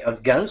advocate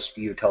against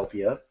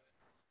utopia.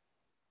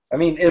 I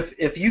mean,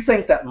 if you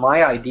think that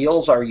my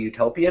ideals are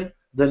utopian,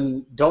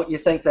 then don't you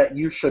think that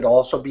you should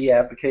also be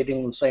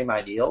advocating the same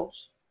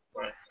ideals?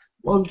 Right.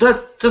 Well,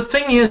 the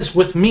thing is,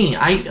 with me,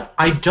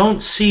 I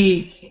don't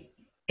see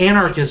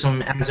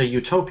anarchism as a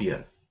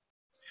utopia.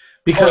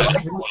 Because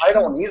I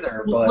don't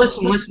either. But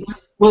listen.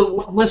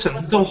 Well,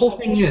 listen. The whole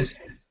thing is,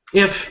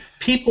 if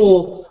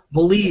people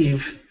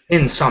believe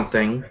in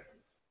something,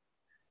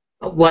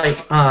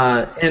 like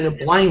and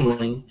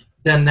blindly,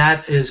 then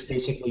that is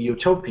basically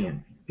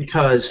utopian,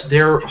 because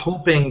they're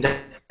hoping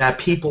that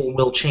people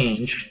will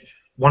change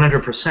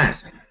 100%.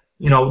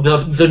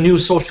 The new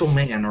social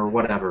man or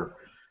whatever.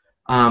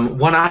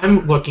 What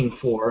I'm looking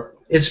for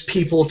is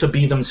people to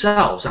be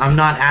themselves. I'm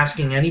not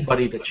asking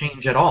anybody to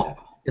change at all.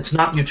 It's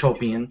not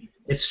utopian.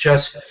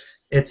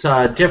 It's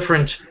a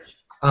different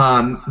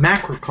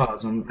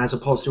macrocosm as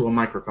opposed to a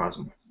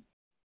microcosm.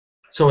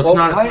 So it's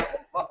not.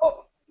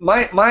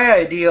 My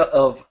idea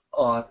of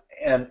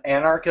an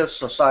anarchist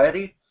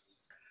society,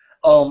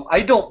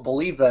 I don't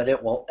believe that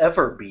it will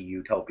ever be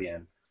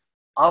utopian.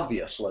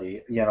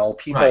 Obviously,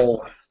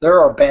 people. Right.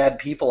 There are bad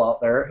people out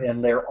there,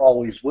 and there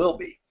always will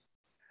be.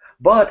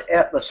 But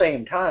at the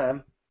same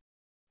time,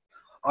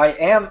 I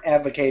am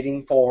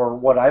advocating for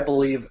what I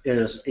believe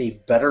is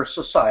a better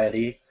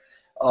society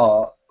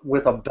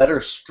with a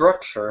better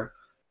structure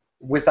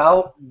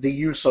without the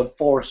use of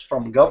force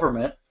from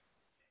government.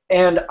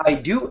 And I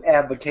do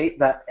advocate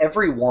that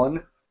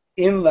everyone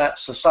in that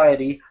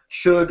society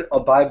should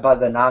abide by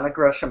the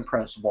non-aggression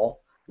principle.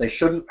 They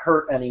shouldn't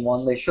hurt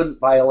anyone. They shouldn't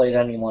violate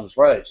anyone's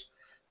rights.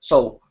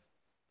 So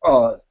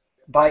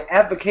by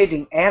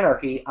advocating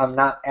anarchy, I'm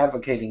not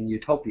advocating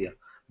utopia.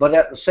 But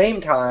at the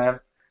same time,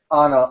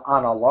 on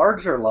a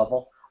larger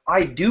level,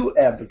 I do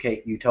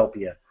advocate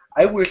utopia.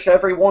 I wish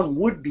everyone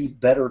would be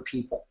better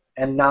people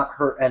and not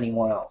hurt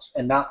anyone else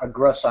and not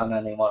aggress on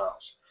anyone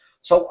else.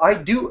 So I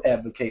do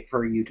advocate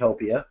for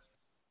utopia,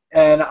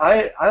 and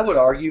I would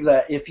argue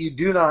that if you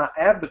do not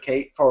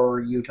advocate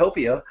for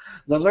utopia,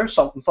 then there's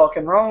something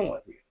fucking wrong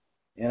with you.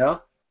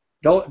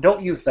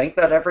 Don't you think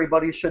that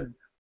everybody should,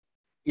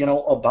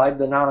 abide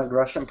the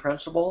non-aggression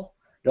principle?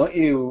 Don't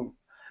you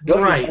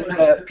think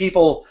that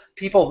people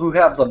who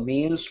have the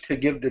means to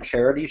give to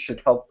charity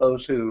should help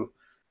those who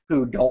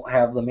don't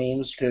have the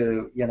means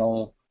to,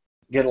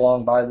 get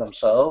along by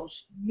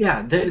themselves?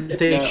 Yeah,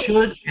 they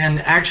should, and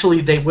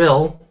actually they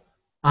will,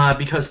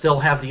 because they'll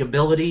have the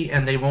ability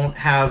and they won't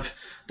have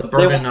the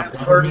burden of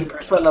government.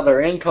 30% of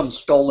their income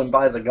stolen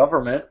by the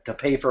government to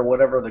pay for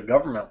whatever the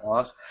government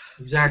wants.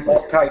 Exactly.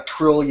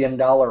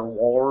 Multi-trillion-dollar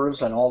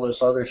wars and all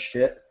this other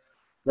shit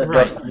that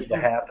doesn't need to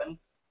happen.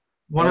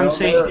 What I'm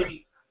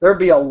saying, there'd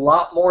be a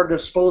lot more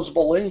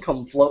disposable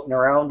income floating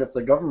around if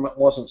the government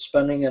wasn't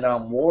spending it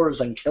on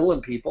wars and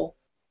killing people.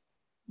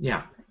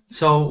 Yeah.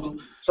 So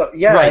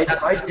yeah,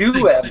 right, I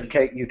do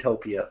advocate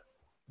utopia,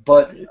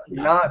 but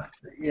not,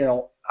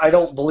 I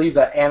don't believe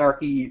that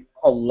anarchy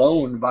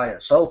alone by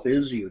itself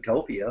is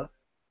utopia.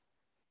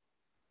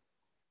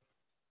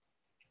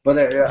 But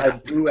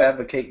I do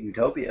advocate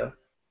utopia.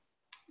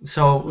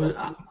 So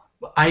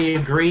I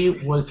agree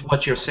with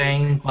what you're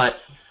saying, but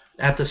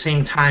at the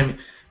same time,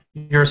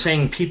 you're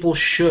saying people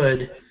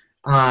should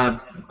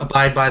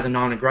abide by the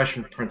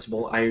non-aggression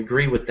principle. I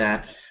agree with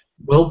that.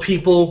 Will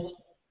people?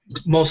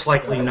 Most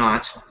likely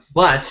not.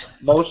 But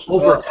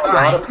over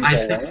time,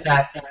 I think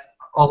that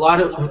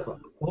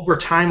over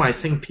time, I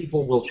think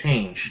people will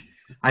change.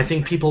 I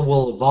think people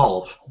will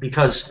evolve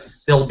because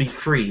they'll be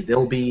free.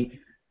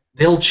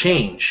 They'll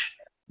change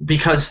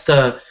because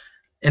the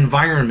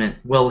environment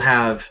will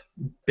have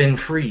been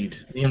freed.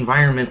 The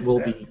environment will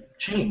be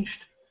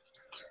changed.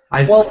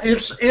 Well,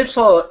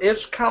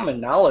 it's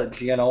common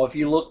knowledge. If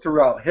you look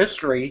throughout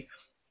history,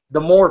 the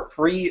more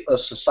free a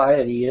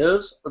society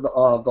is, the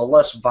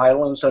less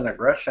violence and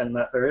aggression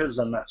that there is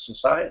in that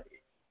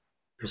society.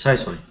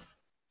 Precisely.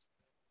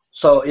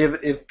 So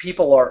if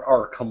people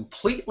are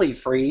completely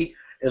free,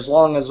 as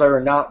long as they're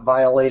not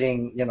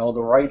violating,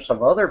 the rights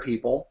of other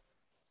people,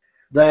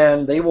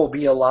 then they will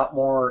be a lot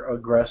more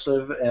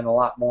aggressive and a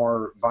lot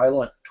more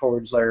violent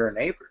towards their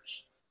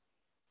neighbors.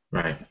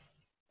 Right.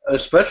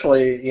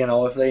 Especially,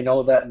 if they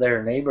know that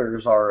their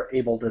neighbors are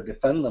able to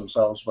defend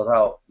themselves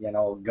without,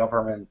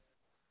 government,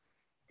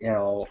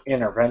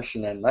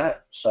 intervention in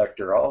that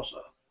sector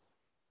also.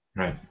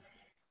 Right.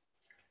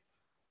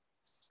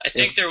 I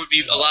think there would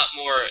be a lot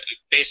more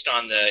based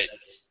on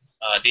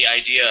the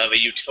idea of a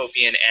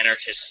utopian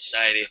anarchist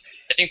society.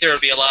 I think there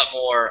would be a lot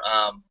more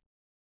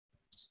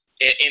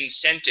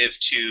incentive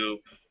to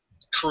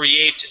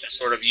create a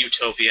sort of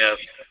utopia,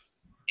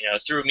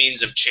 through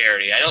means of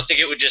charity. I don't think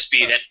it would just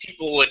be that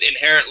people would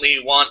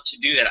inherently want to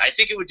do that. I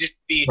think it would just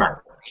be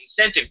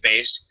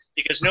incentive-based,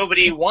 because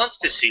nobody wants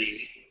to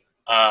see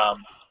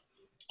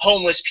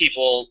homeless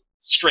people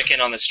stricken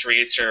on the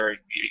streets, or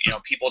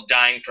people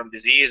dying from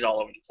disease all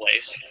over the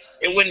place.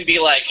 It wouldn't be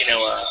like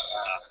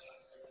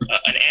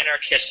an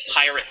anarchist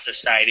pirate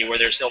society where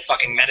there's no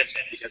fucking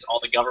medicine because all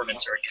the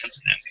governments are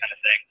against them, kind of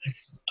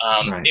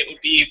thing. It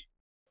would be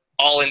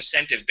all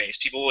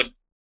incentive-based. People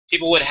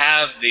would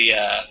have the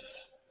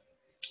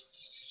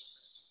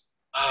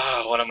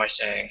what am I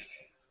saying?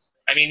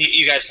 I mean,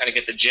 you guys kind of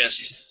get the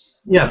gist.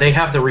 Yeah, they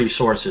have the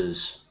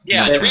resources.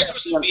 Yeah, the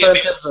resources would be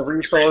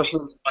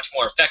available much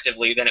more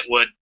effectively than it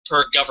would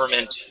per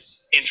government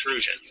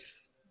intrusion.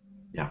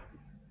 Yeah.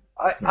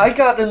 I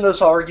got in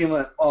this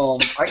argument.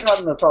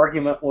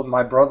 With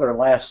my brother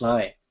last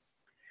night,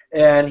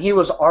 and he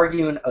was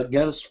arguing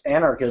against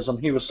anarchism.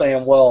 He was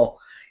saying, "Well,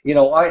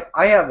 I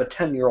have a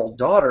 10-year-old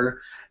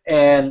daughter,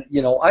 and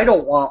I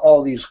don't want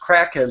all these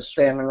crackheads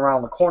standing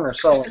around the corner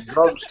selling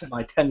drugs to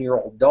my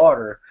 10-year-old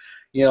daughter,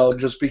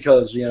 just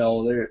because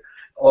they're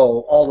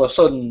all of a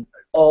sudden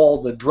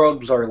all the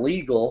drugs are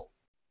legal."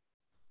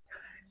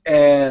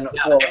 And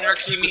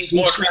anarchy means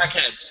more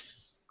crackheads.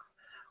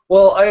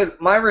 Well,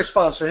 my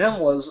response to him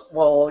was,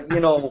 well,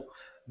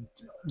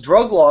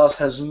 drug laws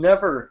has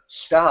never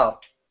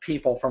stopped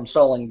people from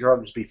selling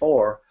drugs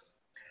before,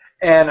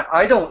 and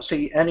I don't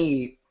see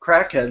any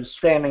crackheads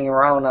standing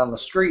around on the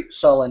street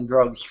selling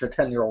drugs to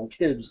 10-year-old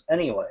kids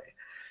anyway.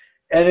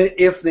 And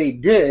if they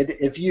did,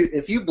 if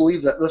you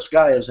believe that this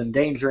guy is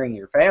endangering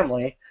your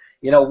family,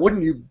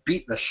 wouldn't you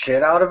beat the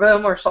shit out of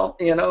him or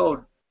something?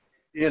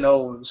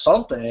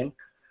 Something.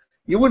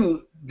 You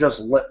wouldn't just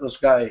let this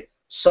guy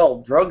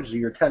sell drugs to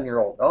your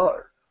 10-year-old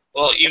daughter.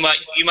 Well, you might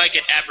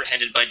get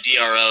apprehended by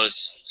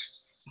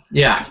DROs.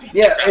 Yeah.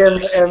 Yeah,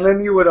 and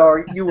then you would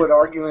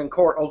argue in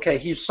court, okay,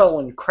 he's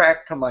selling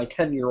crack to my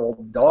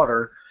 10-year-old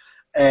daughter,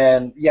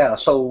 and yeah,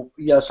 so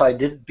yes, I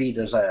did beat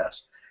his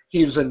ass.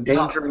 He's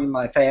endangering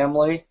my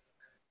family.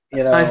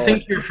 I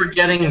think you're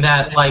forgetting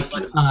that,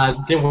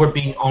 there would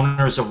be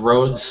owners of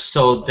roads,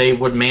 so they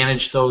would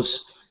manage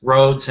those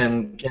roads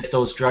and get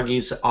those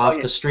druggies off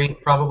the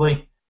street,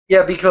 probably.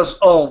 Yeah, because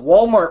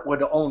Walmart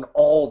would own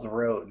all the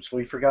roads.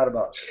 We forgot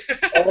about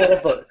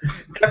it.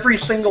 Every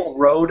single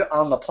road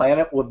on the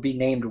planet would be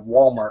named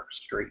Walmart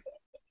Street.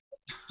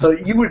 So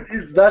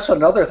that's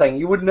another thing.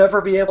 You would never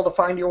be able to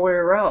find your way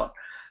around.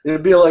 It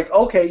would be like,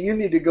 okay, you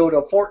need to go to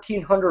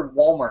 1400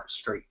 Walmart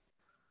Street.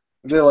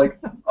 It'd be like,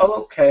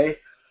 oh, okay.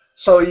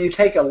 So you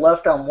take a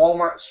left on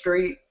Walmart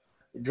Street,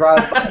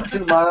 drive about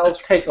 2 miles,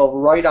 take a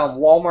right on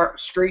Walmart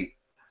Street,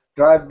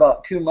 drive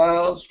about 2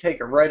 miles, take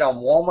a right on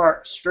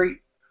Walmart Street.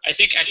 I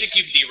think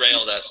you've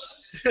derailed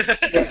us.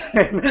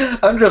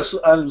 I'm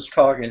just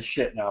talking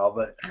shit now,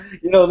 but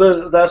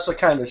that's the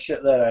kind of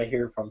shit that I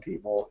hear from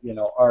people,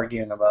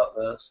 arguing about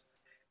this.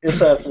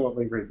 It's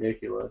absolutely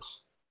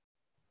ridiculous.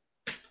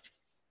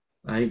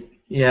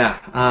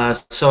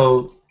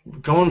 So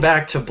going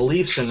back to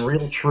beliefs and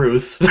real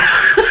truth,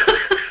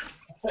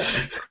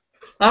 I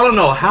don't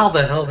know how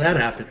the hell that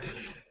happened.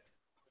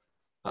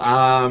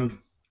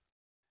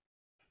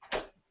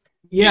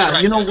 Yeah,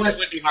 right. You know what? It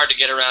would be hard to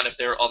get around if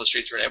all the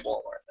streets were at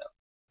Walmart, though.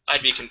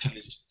 I'd be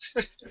confused.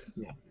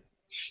 Yeah.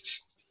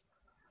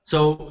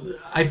 So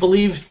I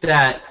believe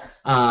that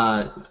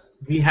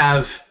we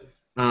have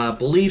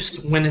beliefs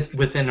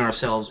within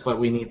ourselves,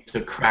 but we need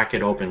to crack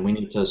it open. We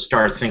need to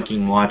start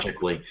thinking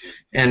logically.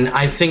 And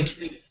I think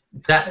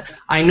that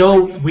I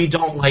know we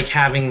don't like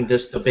having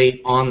this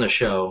debate on the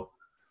show,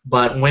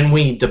 but when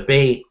we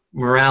debate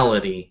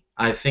morality,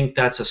 I think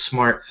that's a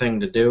smart thing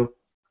to do,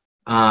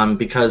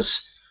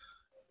 because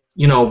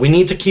we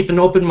need to keep an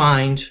open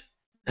mind,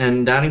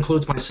 and that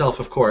includes myself,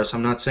 of course.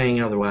 I'm not saying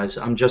otherwise.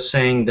 I'm just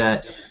saying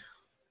that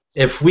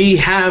if we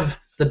have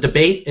the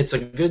debate, it's a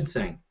good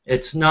thing.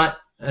 It's not.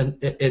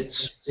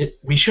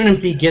 We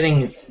shouldn't be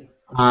getting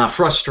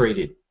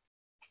frustrated.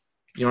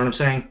 You know what I'm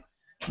saying?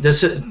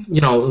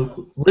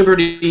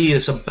 Liberty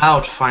is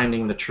about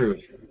finding the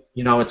truth.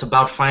 It's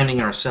about finding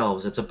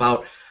ourselves. It's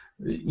about,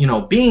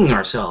 being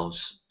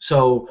ourselves.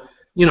 So,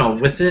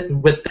 with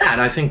that,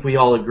 I think we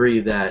all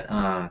agree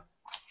that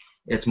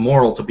it's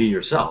moral to be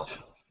yourself.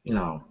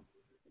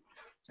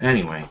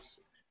 Anyway,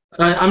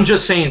 I'm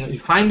just saying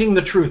finding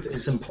the truth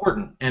is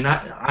important, and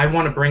I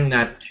want to bring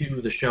that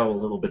to the show a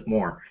little bit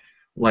more,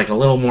 like a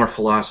little more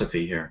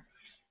philosophy here.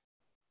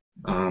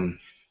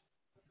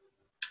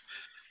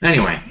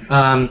 Anyway,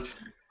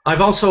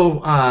 I've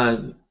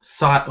also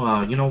thought,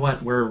 well, you know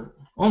what? We're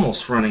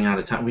almost running out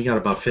of time. We got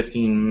about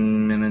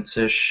 15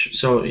 minutes-ish.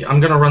 So I'm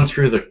going to run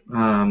through the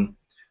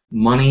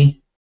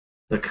money,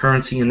 the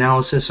currency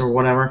analysis or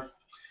whatever.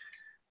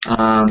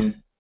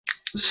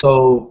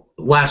 So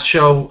last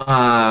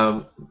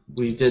show,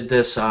 we did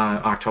this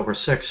October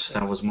 6th.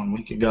 That was 1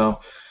 week ago.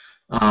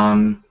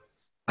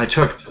 I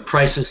took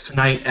prices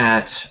tonight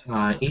at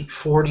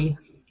 840.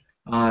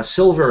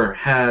 Silver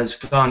has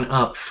gone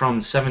up from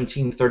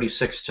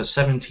 1736 to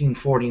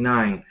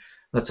 1749.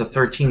 That's a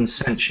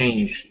 13-cent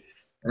change.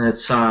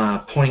 It's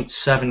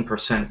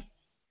 0.7%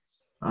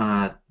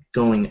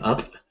 going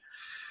up.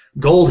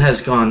 Gold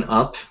has gone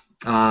up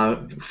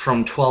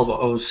from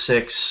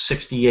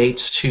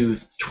 1206.68 to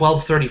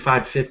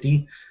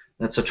 1235.50.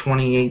 That's a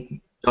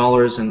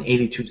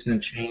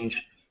 $28.82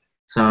 change.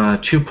 It's a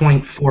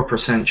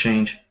 2.4%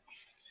 change.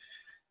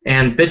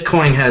 And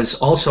Bitcoin has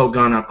also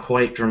gone up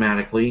quite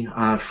dramatically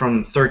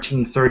from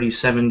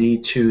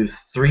 1330.70 to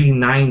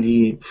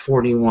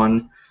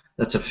 390.41.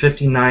 That's a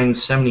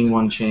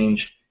 59.71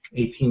 change,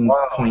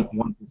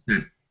 18.1%.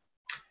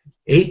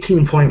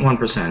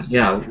 18.1%.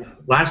 Yeah,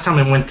 last time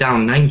it went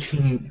down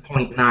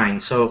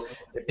 19.9, so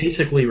it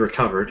basically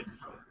recovered.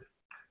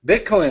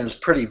 Bitcoin is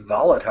pretty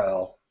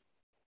volatile.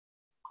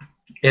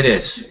 It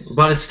is,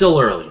 but it's still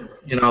early.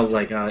 You know,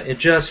 like it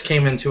just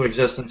came into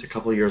existence a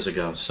couple of years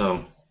ago,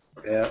 so.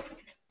 Yeah.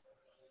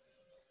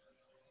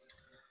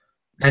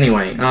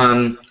 Anyway,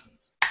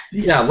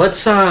 yeah,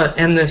 let's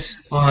end this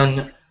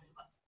on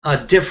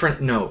a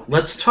different note.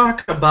 Let's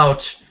talk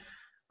about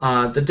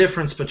the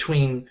difference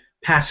between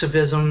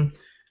pacifism,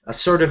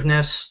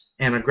 assertiveness,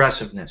 and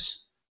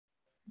aggressiveness.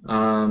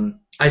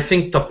 I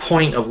think the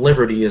point of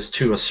liberty is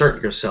to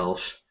assert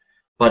yourself,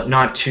 but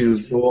not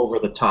to go over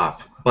the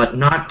top, but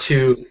not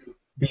to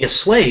be a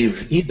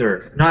slave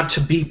either, not to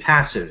be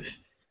passive.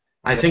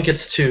 I think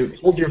it's to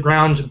hold your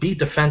ground, be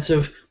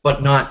defensive,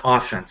 but not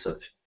offensive.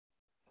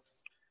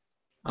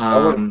 I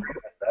would agree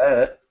with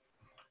that.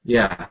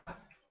 Yeah.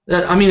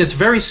 I mean, it's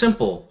very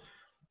simple,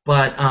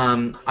 but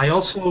I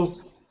also,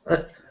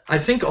 I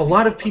think a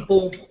lot of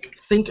people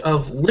think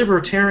of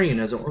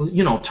libertarianism, or,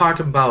 you know,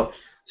 talk about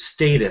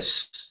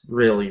status,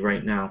 really,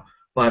 right now.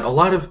 But a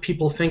lot of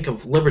people think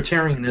of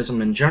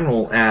libertarianism in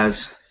general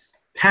as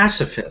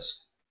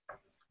pacifist.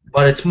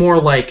 But it's more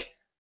like,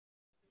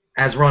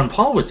 as Ron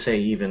Paul would say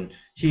even,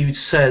 he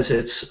says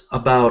it's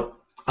about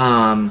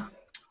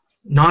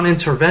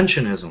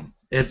non-interventionism.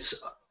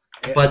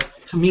 But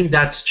to me,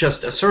 that's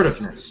just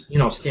assertiveness. You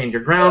know, stand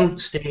your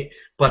ground,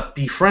 but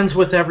be friends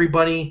with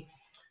everybody.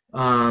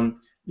 You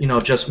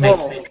know, just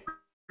make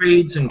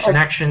trades and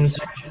connections.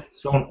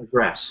 Don't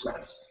aggress.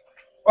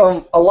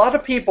 A lot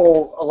of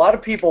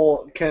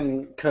people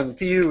can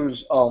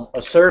confuse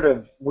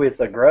assertive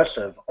with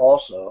aggressive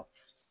also.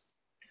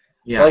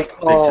 Yeah, like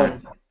big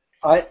time.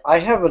 I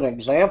have an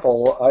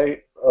example,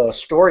 a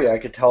story I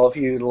could tell if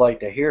you'd like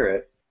to hear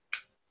it.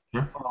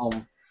 Huh?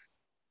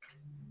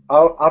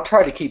 I'll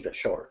try to keep it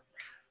short.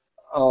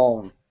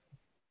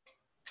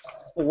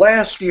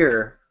 Last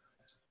year,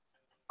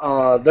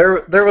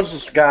 there was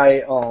this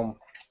guy.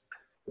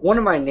 One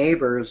of my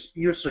neighbors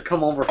used to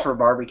come over for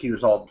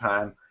barbecues all the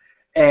time,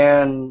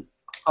 and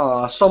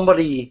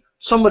somebody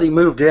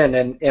moved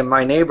in, and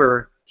my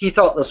neighbor, he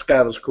thought this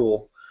guy was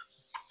cool.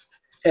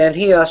 And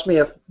he asked me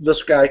if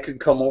this guy could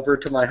come over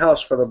to my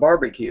house for the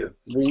barbecue.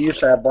 We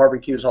used to have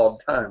barbecues all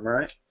the time,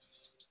 right?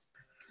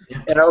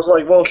 Yeah. And I was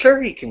like, well,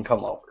 sure, he can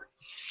come over.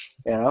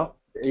 You know,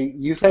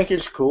 you think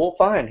he's cool?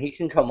 Fine, he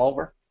can come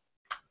over.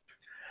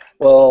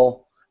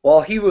 Well,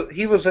 while he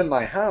was in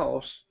my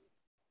house,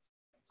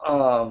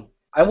 I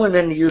went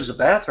in to use the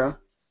bathroom,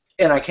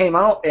 and I came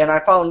out, and I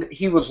found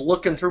he was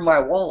looking through my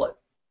wallet.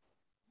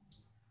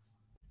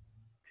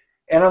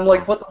 And I'm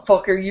like, what the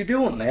fuck are you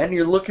doing, man?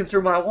 You're looking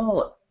through my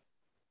wallet.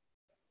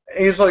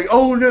 And he's like,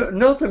 oh, no,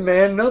 nothing,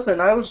 man, nothing.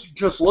 I was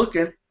just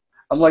looking.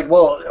 I'm like,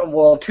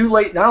 well, too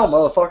late now,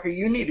 motherfucker.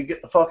 You need to get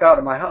the fuck out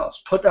of my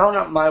house. Put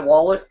down my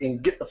wallet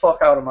and get the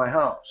fuck out of my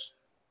house.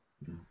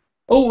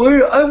 Oh,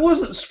 I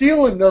wasn't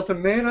stealing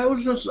nothing, man. I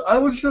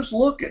was just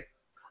looking.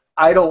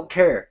 I don't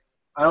care.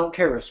 I don't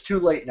care. It's too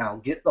late now.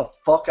 Get the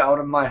fuck out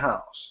of my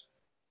house.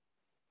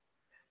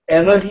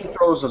 And then he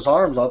throws his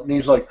arms up and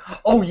he's like,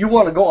 oh, you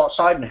want to go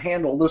outside and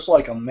handle this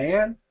like a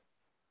man?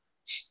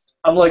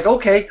 I'm like,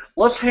 okay,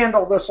 let's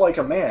handle this like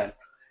a man.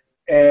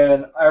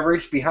 And I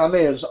reached behind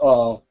me, is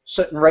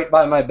sitting right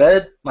by my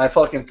bed, my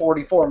fucking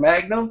 44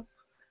 Magnum,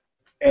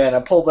 and I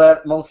pulled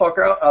that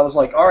motherfucker out. I was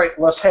like, all right,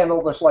 let's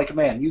handle this like a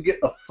man. You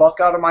get the fuck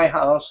out of my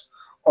house,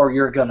 or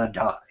you're gonna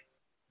die.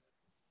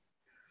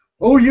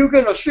 Oh, you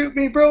gonna shoot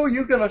me, bro?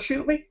 You gonna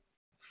shoot me?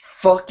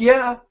 Fuck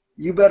yeah.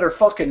 You better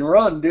fucking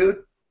run,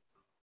 dude.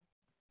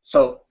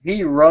 So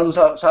he runs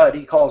outside.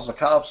 He calls the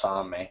cops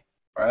on me,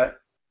 right?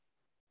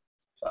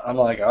 So I'm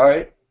like, all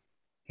right.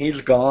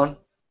 He's gone.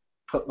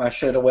 Put my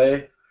shit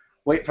away.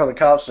 Wait for the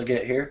cops to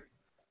get here.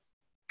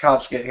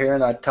 Cops get here,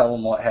 and I tell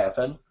them what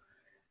happened.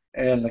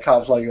 And the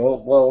cops like,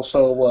 oh, well,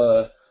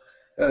 so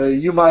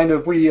you mind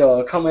if we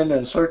come in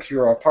and search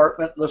your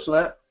apartment, this and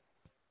that?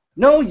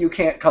 No, you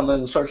can't come in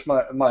and search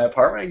my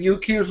apartment. You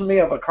accusing me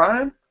of a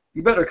crime?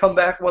 You better come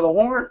back with a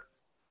warrant.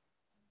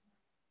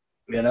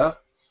 You know?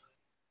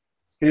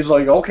 He's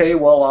like, okay,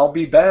 well, I'll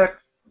be back.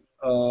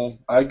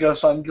 I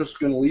guess I'm just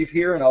going to leave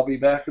here and I'll be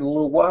back in a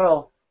little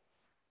while.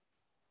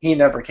 He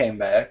never came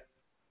back.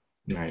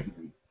 Right.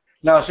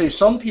 Now, see,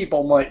 some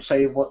people might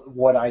say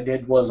what I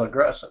did was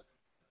aggressive.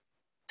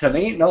 To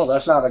me, no,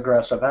 that's not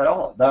aggressive at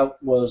all.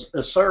 That was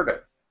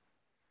assertive.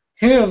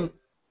 Him,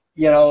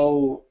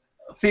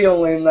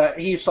 feeling that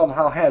he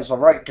somehow has the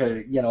right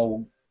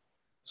to,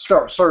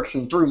 start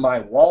searching through my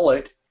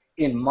wallet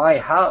in my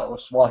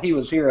house while he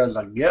was here as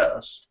a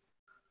guest,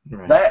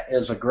 Right. that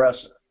is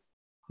aggressive.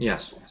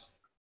 Yes.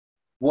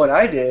 What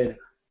I did,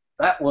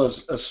 that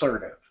was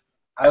assertive.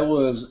 I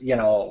was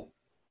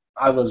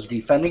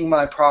defending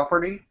my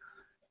property,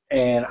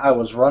 and I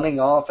was running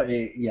off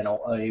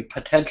a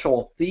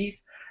potential thief.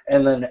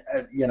 And then,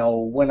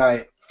 when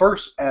I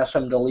first asked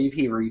him to leave,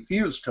 he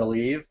refused to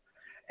leave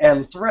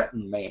and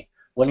threatened me.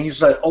 When he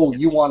said, "Oh,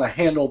 you want to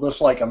handle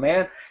this like a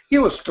man," he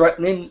was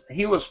threatening.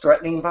 He was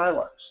threatening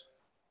violence.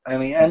 I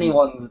mean,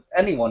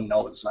 anyone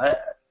knows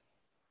that.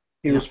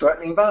 He was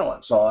threatening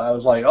violence. So I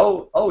was like,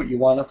 "Oh, you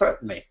want to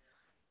threaten me?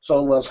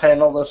 So let's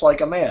handle this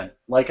like a man,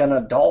 like an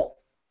adult.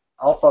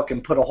 I'll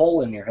fucking put a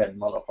hole in your head,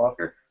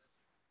 motherfucker."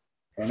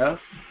 You know?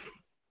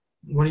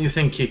 What do you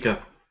think,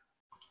 Kika?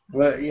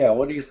 But yeah,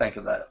 what do you think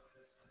of that?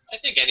 I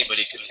think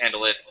anybody could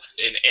handle it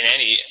in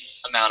any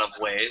amount of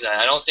ways.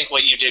 I don't think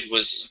what you did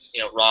was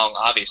wrong.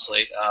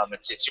 Obviously,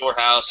 it's your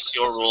house,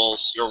 your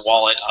rules, your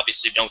wallet.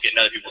 Obviously, don't get in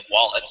other people's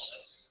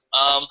wallets.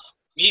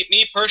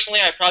 Me personally,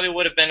 I probably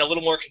would have been a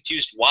little more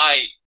confused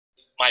why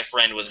my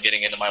friend was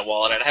getting into my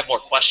wallet. I'd have more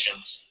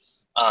questions.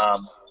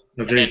 And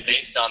then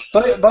based on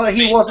but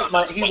he wasn't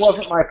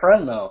my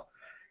friend though.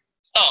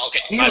 Oh, okay.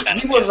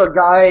 He was a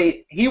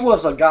guy. He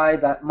was a guy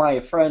that my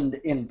friend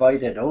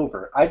invited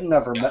over. I'd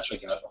never met the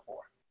guy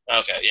before.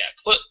 Okay, yeah.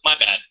 My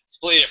bad.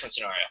 Completely different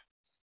scenario.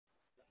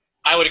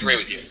 I would agree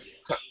with you.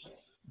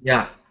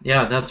 Yeah,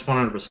 that's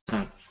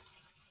 100%.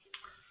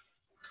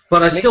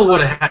 But I still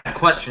would have had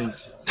questions.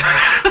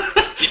 Yeah.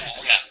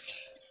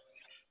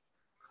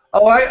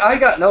 Oh, I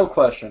got no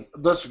question.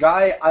 This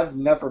guy, I've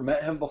never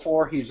met him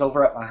before. He's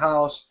over at my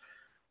house,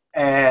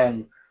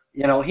 and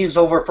he's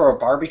over for a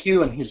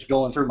barbecue, and he's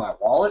going through my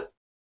wallet.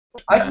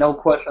 I have no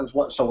questions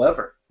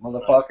whatsoever,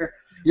 motherfucker.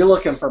 You're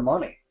looking for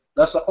money.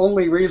 That's the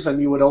only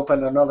reason you would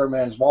open another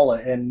man's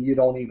wallet, and you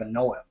don't even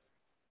know him.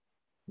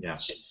 Yeah.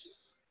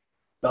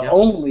 The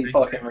only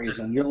fucking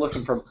reason you're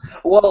looking for.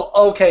 Well,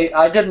 okay,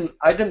 I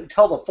didn't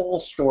tell the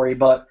full story,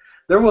 but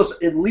there was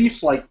at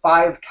least like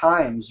 5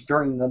 times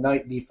during the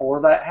night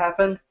before that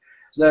happened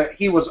that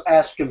he was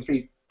asking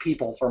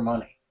people for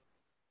money.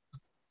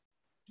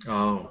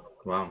 Oh,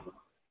 wow.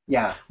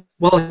 Yeah.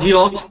 Well, he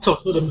also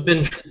could have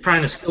been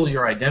trying to steal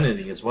your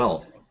identity as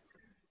well.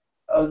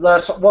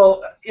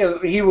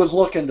 He was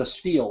looking to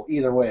steal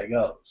either way it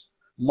goes,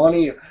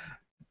 money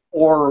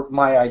or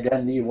my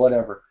identity,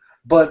 whatever.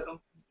 But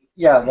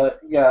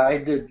I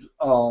did.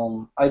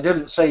 I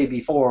didn't say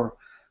before.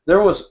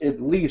 There was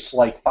at least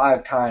like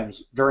 5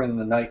 times during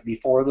the night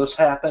before this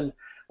happened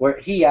where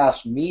he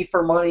asked me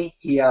for money.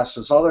 He asked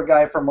this other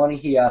guy for money.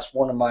 He asked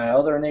one of my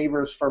other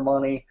neighbors for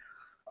money.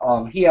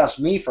 He asked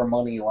me for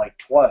money like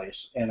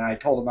twice, and I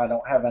told him I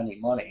don't have any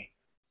money.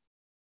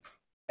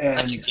 And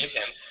I can give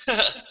him.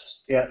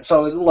 yeah,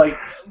 so like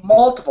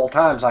multiple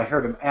times I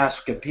heard him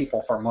asking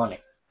people for money,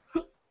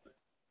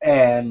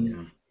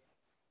 and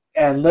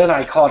then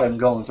I caught him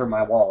going through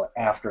my wallet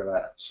after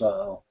that.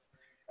 So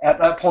at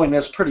that point,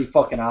 it's pretty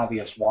fucking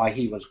obvious why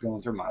he was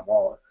going through my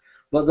wallet.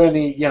 But then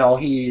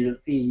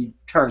he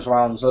turns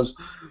around and says,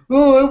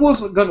 "Oh, I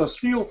wasn't gonna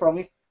steal from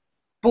you."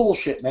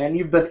 Bullshit, man.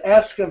 You've been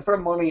asking for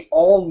money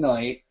all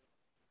night,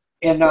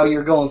 and now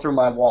you're going through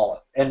my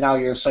wallet, and now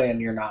you're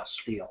saying you're not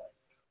stealing.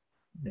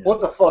 Yeah.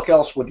 What the fuck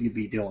else would you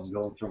be doing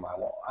going through my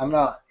wallet? I'm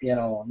not,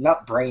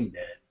 not brain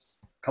dead.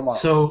 Come on.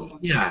 So,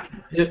 yeah,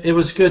 it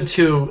was good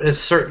to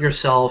assert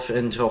yourself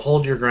and to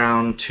hold your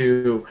ground,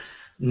 to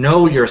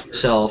know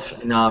yourself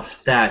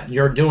enough that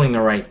you're doing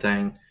the right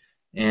thing.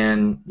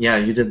 And, yeah,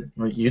 you did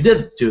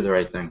do the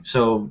right thing.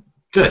 So,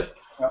 good.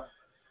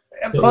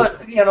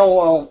 But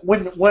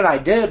when I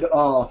did,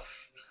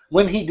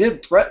 when he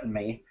did threaten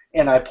me,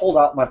 and I pulled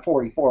out my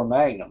 .44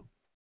 Magnum,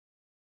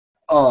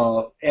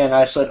 and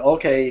I said,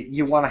 "Okay,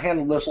 you want to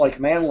handle this like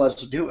a man?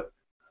 Let's do it."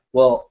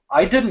 Well,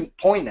 I didn't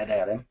point it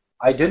at him.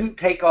 I didn't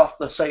take off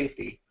the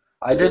safety.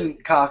 I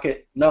didn't cock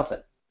it.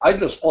 Nothing. I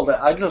just pulled it.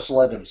 I just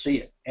let him see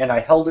it, and I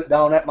held it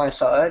down at my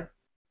side.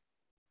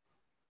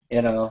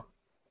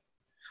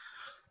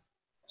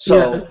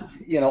 So,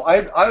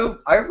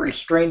 I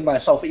restrained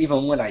myself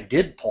even when I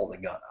did pull the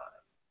gun on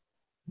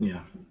him.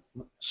 Yeah.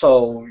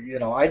 So,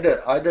 I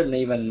didn't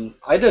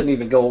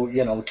even go,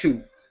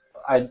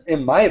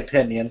 in my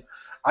opinion,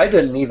 I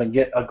didn't even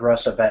get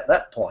aggressive at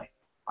that point.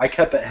 I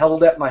kept it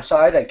held at my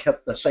side. I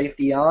kept the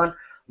safety on.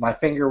 My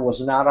finger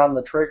was not on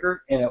the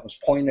trigger, and it was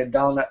pointed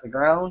down at the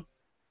ground.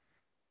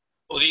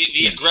 Well,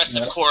 the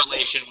aggressive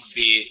correlation would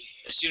be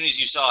as soon as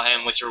you saw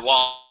him with your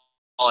wallet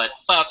wallet,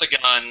 pull out the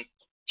gun,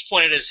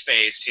 point at his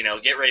face,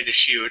 get ready to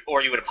shoot,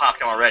 or you would have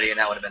popped him already, and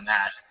that would have been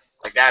that.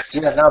 Like that's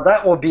Yeah, now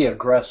that would be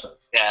aggressive.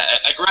 yeah,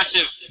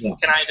 aggressive can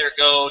either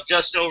go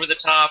just over the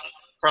top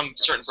from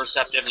certain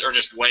perceptives, or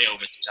just way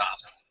over the top.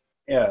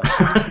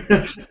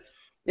 Yeah.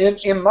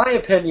 In my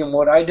opinion,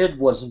 what I did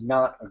was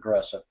not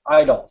aggressive.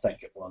 I don't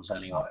think it was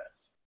anyway.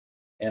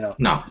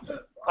 No.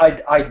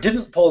 I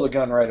didn't pull the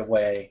gun right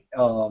away.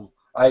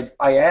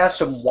 I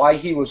asked him why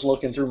he was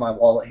looking through my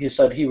wallet. He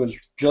said he was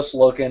just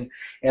looking,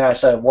 and I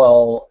said,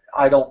 well,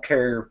 I don't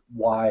care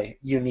why.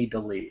 You need to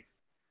leave.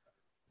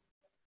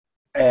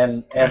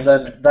 And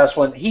then that's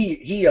when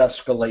he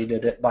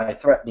escalated it by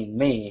threatening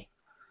me.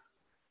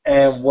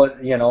 And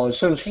as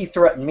soon as he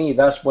threatened me,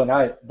 that's when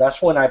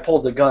I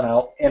pulled the gun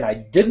out, and I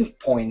didn't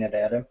point it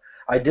at him.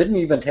 I didn't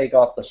even take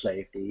off the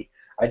safety.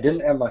 I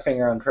didn't have my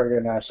finger on the trigger,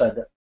 and I said,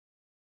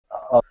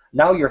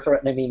 now you're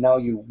threatening me. Now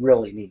you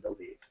really need to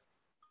leave.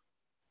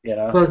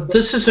 Well,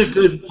 this is a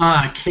good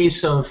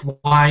case of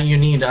why you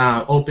need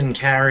open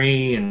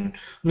carry, and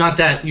not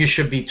that you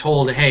should be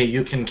told, hey,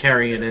 you can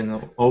carry it in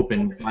the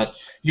open, but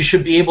you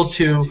should be able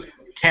to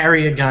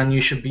carry a gun.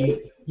 You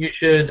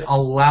should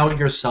allow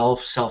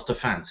yourself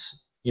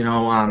self-defense.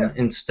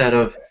 Instead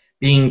of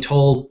being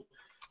told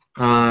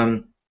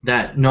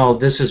that no,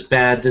 this is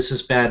bad, this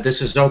is bad,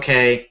 this is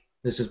okay,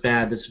 this is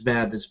bad, this is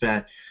bad, this is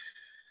bad.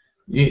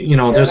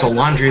 There's a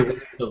laundry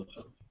list of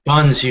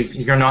guns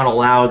you're not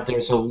allowed.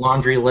 There's a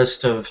laundry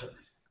list of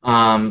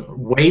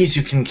ways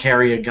you can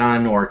carry a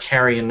gun or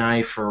carry a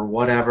knife or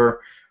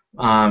whatever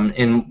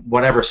in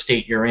whatever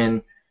state you're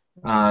in,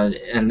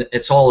 and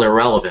it's all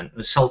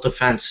irrelevant.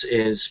 Self-defense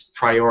is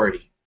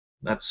priority.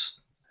 That's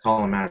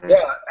all that matters.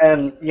 Yeah,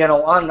 and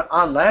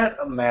on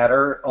that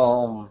matter,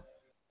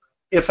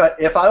 if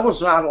I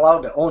was not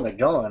allowed to own a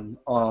gun,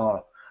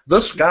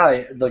 this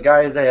guy, the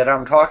guy that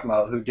I'm talking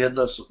about, who did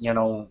this,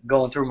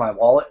 going through my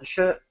wallet and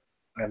shit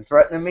and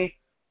threatening me,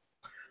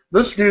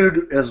 this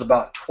dude is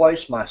about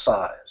twice my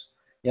size.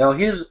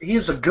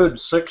 He's a good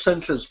 6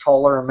 inches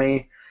taller than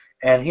me,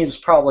 and he's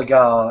probably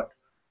got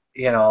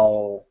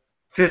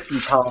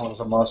 50 pounds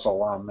of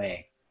muscle on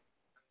me.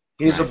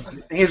 He's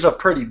a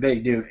pretty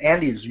big dude,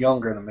 and he's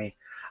younger than me.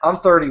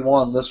 I'm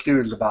 31. This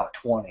dude is about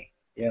 20.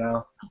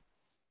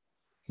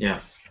 Yeah.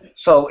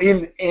 So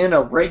in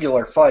a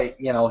regular fight,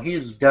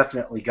 he's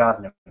definitely got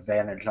an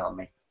advantage on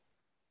me.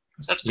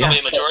 So that's probably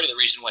a majority of the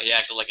reason why he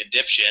acted like a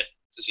dipshit,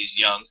 because he's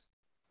young.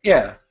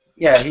 Yeah,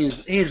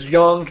 he's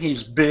young,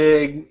 he's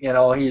big,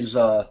 he's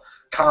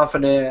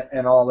confident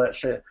and all that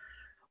shit.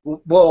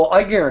 Well,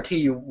 I guarantee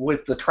you,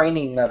 with the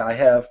training that I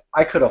have,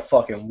 I could have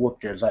fucking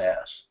whooped his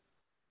ass.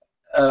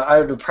 I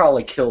would have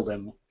probably killed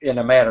him in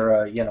a matter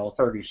of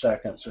 30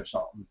 seconds or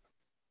something.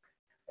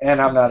 And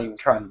I'm not even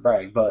trying to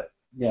brag, but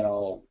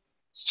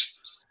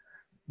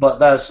but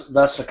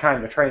that's the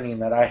kind of training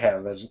that I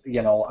have. Is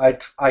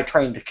I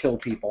train to kill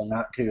people,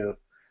 not to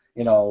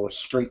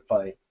street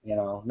fight.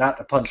 Not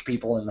to punch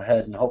people in the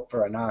head and hope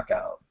for a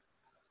knockout.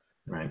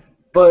 Right.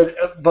 But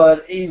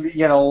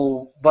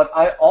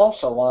I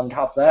also, on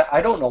top of that,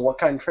 I don't know what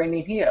kind of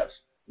training he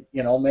has.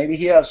 Maybe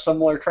he has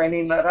similar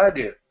training that I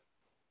do.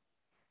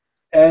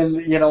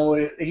 And,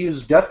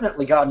 he's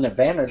definitely got an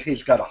advantage.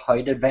 He's got a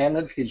height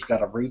advantage. He's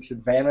got a reach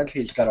advantage.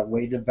 He's got a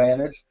weight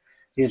advantage.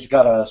 He's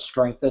got a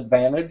strength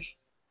advantage.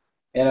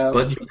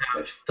 But you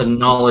have the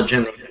knowledge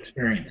and the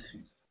experience.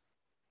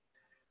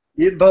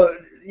 Yeah, but,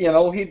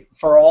 he,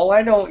 for all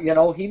I know,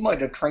 he might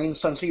have trained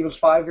since he was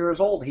 5 years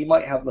old. He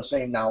might have the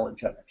same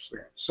knowledge and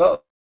experience.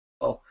 So,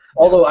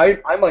 although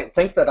I might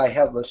think that I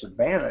have this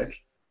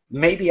advantage,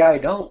 maybe I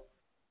don't.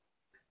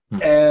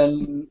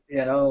 And,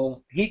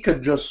 he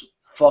could just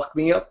fuck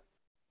me up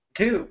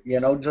too,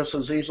 just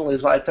as easily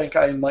as I think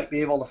I might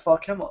be able to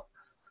fuck him up.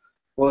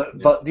 Well,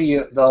 but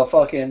the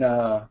fucking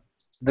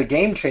the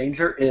game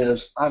changer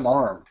is I'm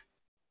armed.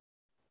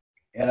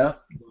 Right.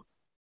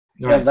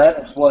 And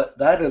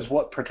that is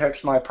what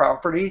protects my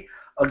property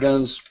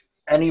against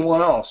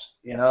anyone else.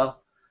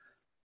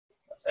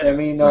 I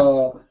mean,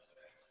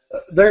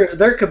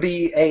 there could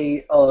be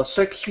a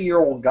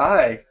 60-year-old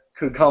guy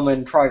could come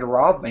and try to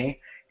rob me.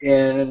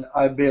 And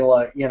I'd be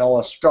like,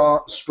 a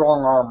strong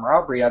arm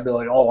robbery. I'd be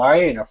like, oh, I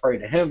ain't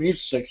afraid of him.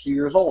 He's 60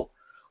 years old.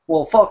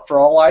 Well, fuck, for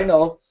all I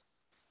know,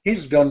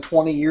 he's done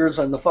 20 years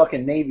in the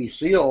fucking Navy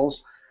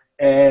SEALs,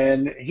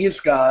 and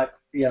he's got,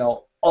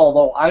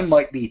 although I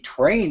might be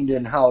trained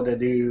in how to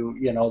do,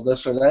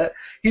 this or that,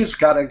 he's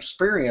got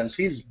experience.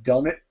 He's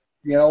done it,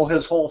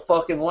 his whole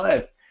fucking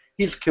life.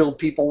 He's killed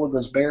people with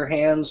his bare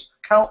hands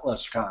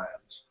countless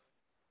times.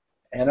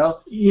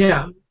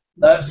 Yeah.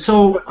 That's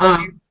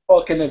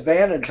fucking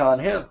advantage on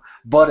him.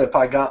 But if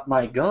I got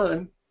my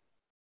gun,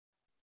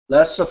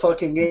 that's the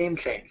fucking game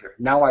changer.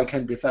 Now I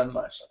can defend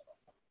myself.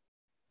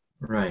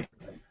 Right.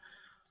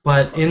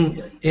 But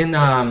in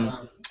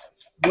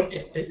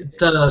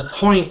the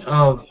point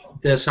of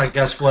this, I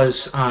guess,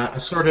 was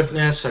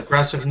assertiveness,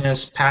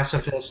 aggressiveness,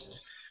 pacifist.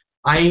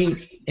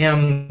 I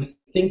am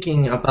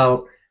thinking about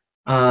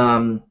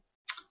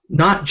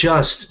not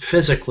just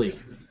physically.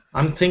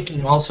 I'm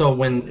thinking also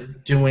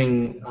when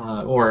doing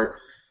or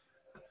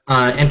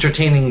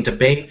entertaining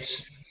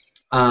debates,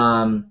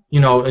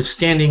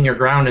 standing your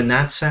ground in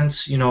that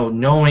sense,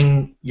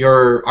 knowing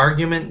your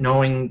argument,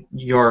 knowing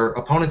your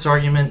opponent's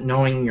argument,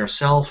 knowing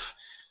yourself,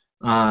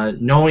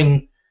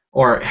 knowing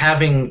or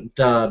having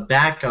the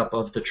backup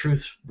of the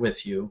truth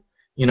with you,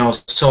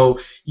 so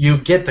you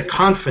get the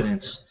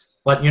confidence,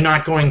 but you're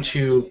not going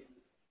to,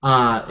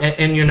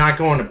 and you're not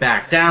going to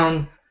back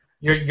down.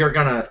 You're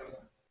going to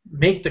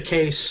make the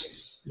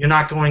case. You're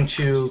not going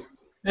to,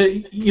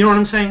 you know what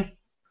I'm saying?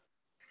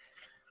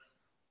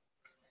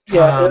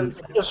 Yeah,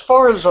 as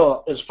far as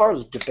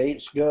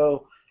debates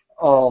go,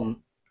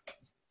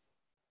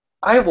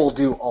 I will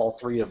do all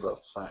three of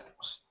those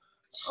things.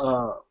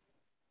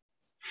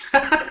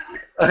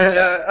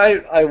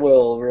 I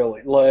will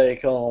really,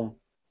 like,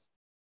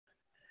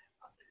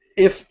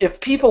 if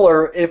people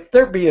are, if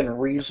they're being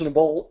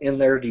reasonable in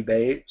their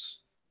debates,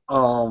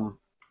 they're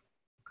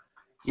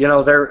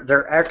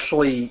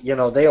actually,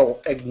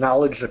 they'll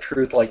acknowledge the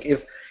truth. Like,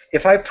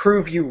 if I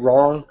prove you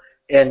wrong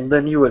and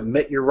then you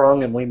admit you're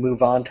wrong and we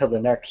move on to the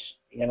next,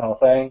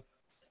 thing,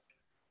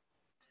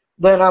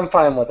 then I'm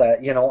fine with that.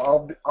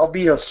 I'll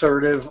be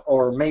assertive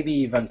or maybe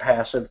even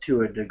passive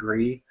to a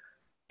degree,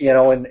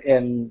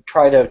 and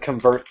try to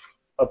convert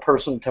a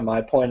person to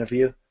my point of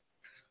view.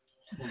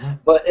 Mm-hmm.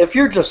 But if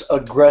you're just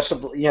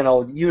aggressively,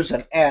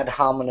 using ad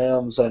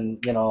hominems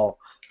and,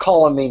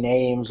 calling me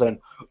names and,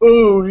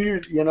 oh,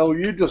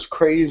 you're just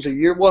crazy,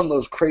 you're one of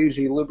those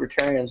crazy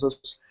libertarians,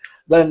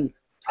 then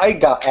I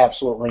got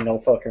absolutely no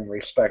fucking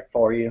respect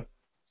for you.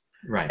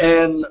 Right.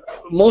 And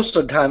most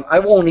of the time, I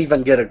won't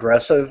even get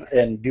aggressive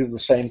and do the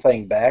same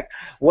thing back.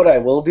 What I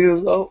will do,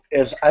 though,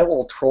 is I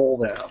will troll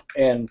them,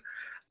 and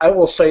I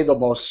will say the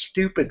most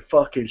stupid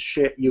fucking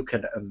shit you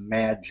can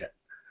imagine.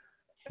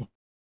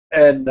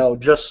 And no,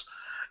 just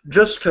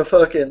to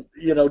fucking,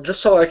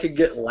 just so I can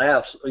get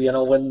laughs,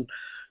 when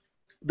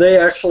they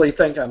actually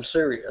think I'm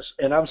serious.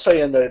 And I'm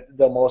saying that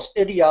the most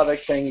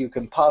idiotic thing you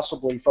can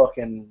possibly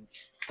fucking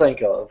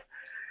think of.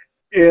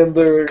 And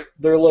they're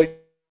like,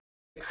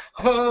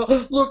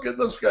 oh, look at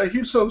this guy,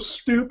 he's so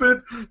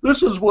stupid.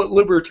 This is what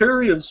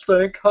libertarians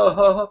think. Ha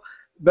ha ha.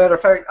 Matter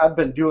of fact, I've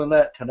been doing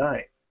that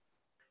tonight.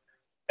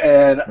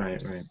 And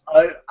right.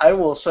 I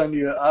will send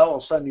you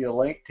a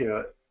link to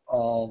it.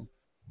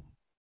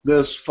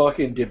 This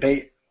fucking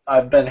debate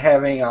I've been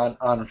having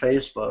on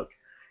Facebook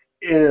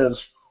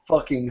is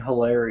fucking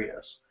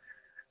hilarious.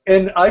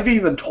 And I've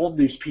even told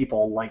these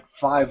people like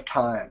 5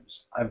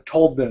 times. I've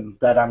told them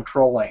that I'm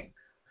trolling.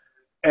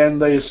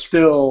 And they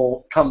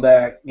still come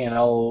back,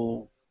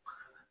 10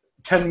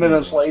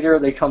 minutes later,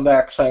 they come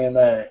back saying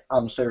that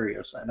I'm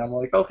serious. And I'm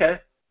like, okay,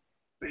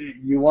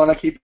 you want to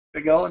keep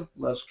it going?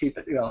 Let's keep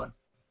it going.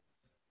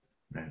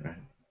 Right.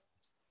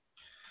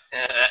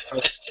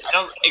 I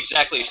don't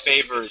exactly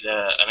favor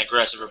an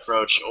aggressive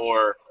approach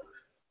or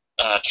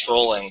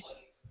trolling.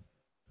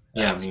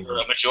 Yeah, for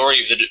a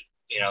majority of the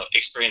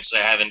experiences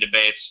I have in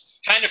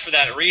debates, kind of for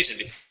that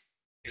reason,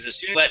 because as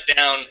soon as you let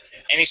down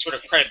any sort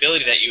of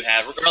credibility that you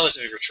have, regardless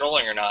of if you're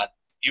trolling or not,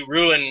 you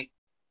ruin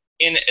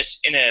in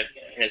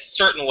a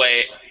certain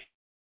way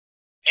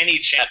any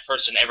chat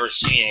person ever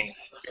seeing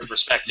your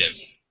perspective.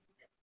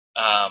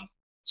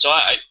 So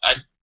I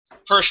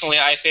personally,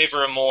 I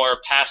favor a more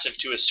passive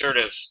to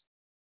assertive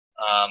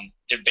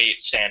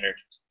debate standard.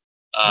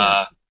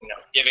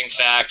 Giving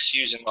facts,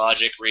 using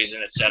logic,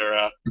 reason,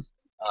 etc.,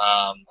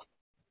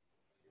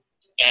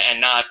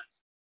 and not,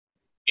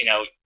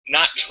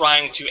 not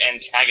trying to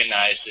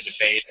antagonize the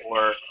debate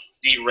or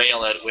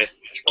derail it with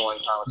trolling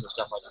comments and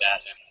stuff like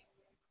that.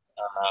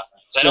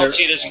 So I don't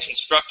see it as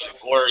constructive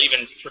or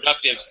even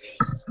productive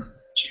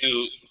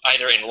to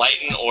either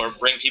enlighten or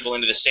bring people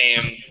into the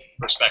same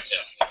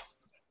perspective.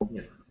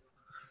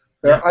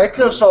 Yeah, I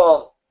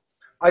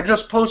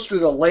just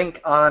posted a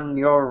link on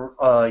your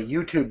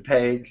YouTube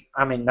page.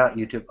 I mean, not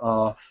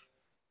YouTube.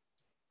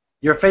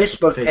 Your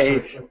Facebook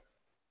page.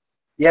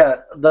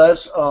 Yeah,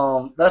 that's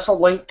a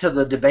link to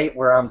the debate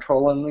where I'm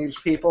trolling these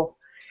people.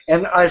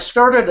 And I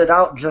started it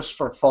out just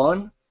for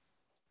fun,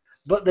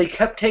 but they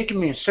kept taking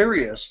me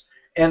serious.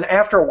 And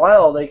after a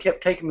while, they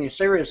kept taking me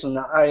serious, and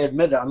I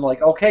admit it. I'm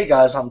like, okay,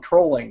 guys, I'm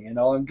trolling.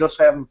 I'm just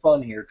having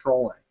fun here,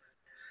 trolling.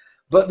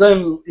 But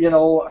then,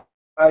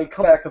 I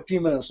come back a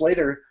few minutes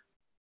later,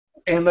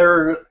 and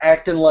they're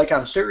acting like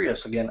I'm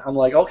serious again. I'm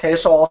like, okay,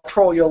 so I'll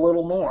troll you a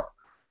little more.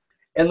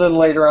 And then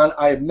later on,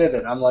 I admit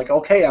it. I'm like,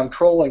 okay, I'm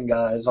trolling,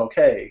 guys,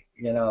 okay,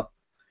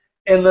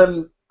 And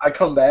then I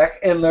come back,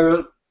 and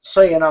they're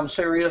saying I'm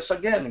serious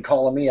again, and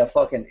calling me a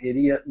fucking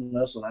idiot and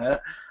this and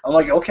that. I'm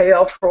like, okay,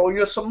 I'll troll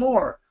you some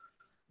more.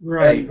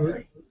 Right.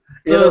 And,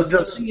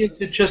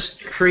 it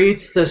just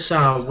creates this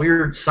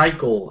weird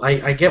cycle.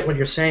 I get what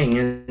you're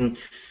saying,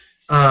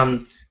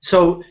 and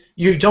so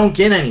you don't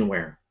get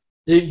anywhere.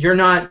 You're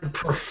not,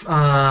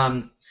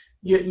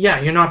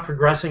 you're not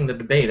progressing the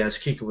debate, as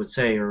Kika would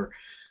say, or.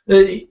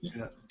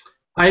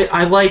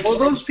 I like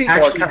those people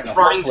actually are kind of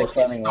trying to get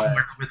anyway.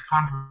 somewhere with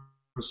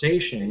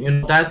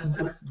conversation.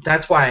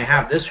 That's why I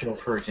have this show,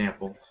 for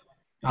example.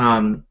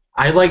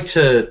 I like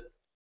to,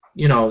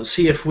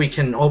 see if we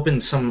can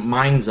open some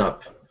minds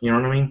up You know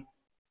what I mean?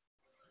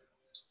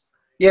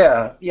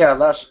 Yeah, yeah,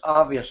 that's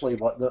obviously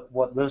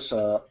what this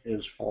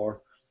is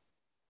for.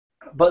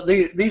 But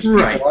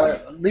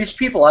these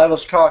people I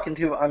was talking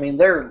to, I mean,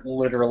 they're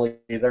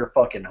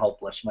fucking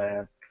hopeless,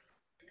 man.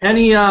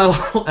 Any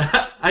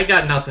I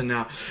got nothing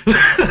now.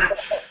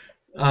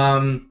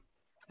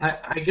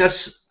 I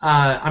guess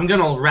I'm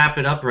gonna wrap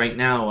it up right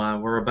now.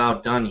 We're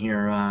about done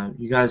here.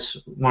 You guys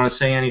want to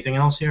say anything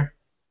else here?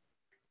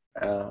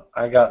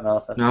 I got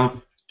nothing. No?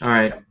 All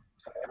right.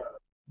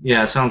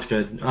 Yeah, sounds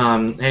good.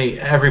 Hey,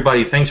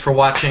 everybody, thanks for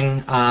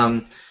watching.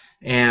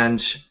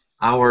 And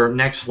our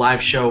next live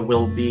show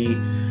will be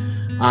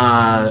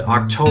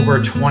October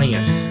 20th,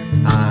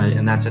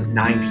 and that's at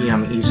 9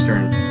 p.m.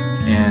 Eastern.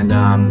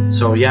 And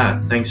so, yeah,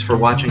 thanks for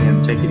watching,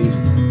 and take it easy.